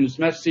 but Learning is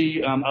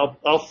Messy.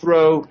 I'll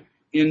throw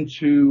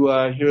into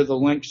here the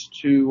links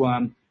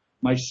to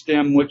my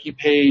STEM wiki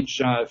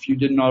page if you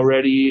didn't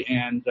already,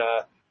 and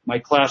my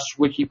class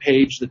wiki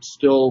page that's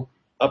still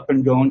up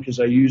and going because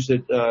I use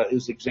it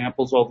as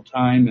examples all the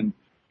time, and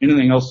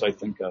anything else I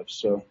think of.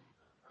 So.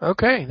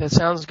 Okay, that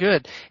sounds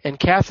good. And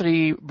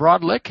Kathy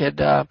Broadlick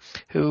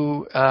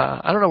who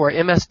I don't know where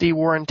MSD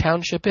Warren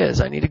Township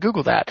is. I need to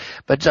Google that.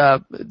 But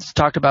it's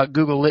talked about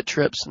Google Lit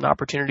trips and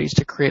opportunities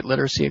to create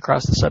literacy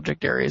across the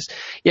subject areas.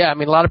 Yeah,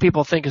 a lot of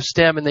people think of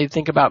STEM and they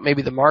think about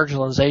maybe the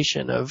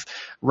marginalization of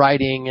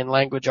writing and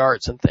language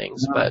arts and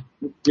things. But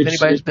if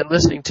anybody's been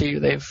listening to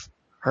you, they've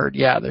heard,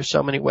 there's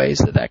so many ways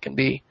that can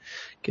be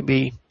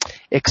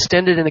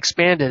extended and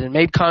expanded and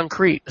made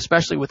concrete,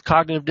 especially with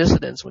cognitive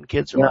dissonance when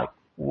kids are like,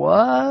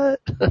 what?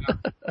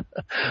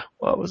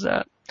 What was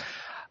that?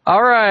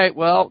 All right.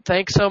 Well,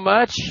 thanks so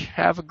much.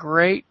 Have a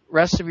great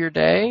rest of your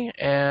day,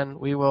 and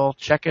we will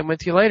check in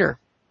with you later.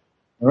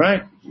 All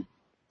right.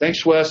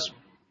 Thanks, Wes,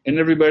 and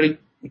everybody.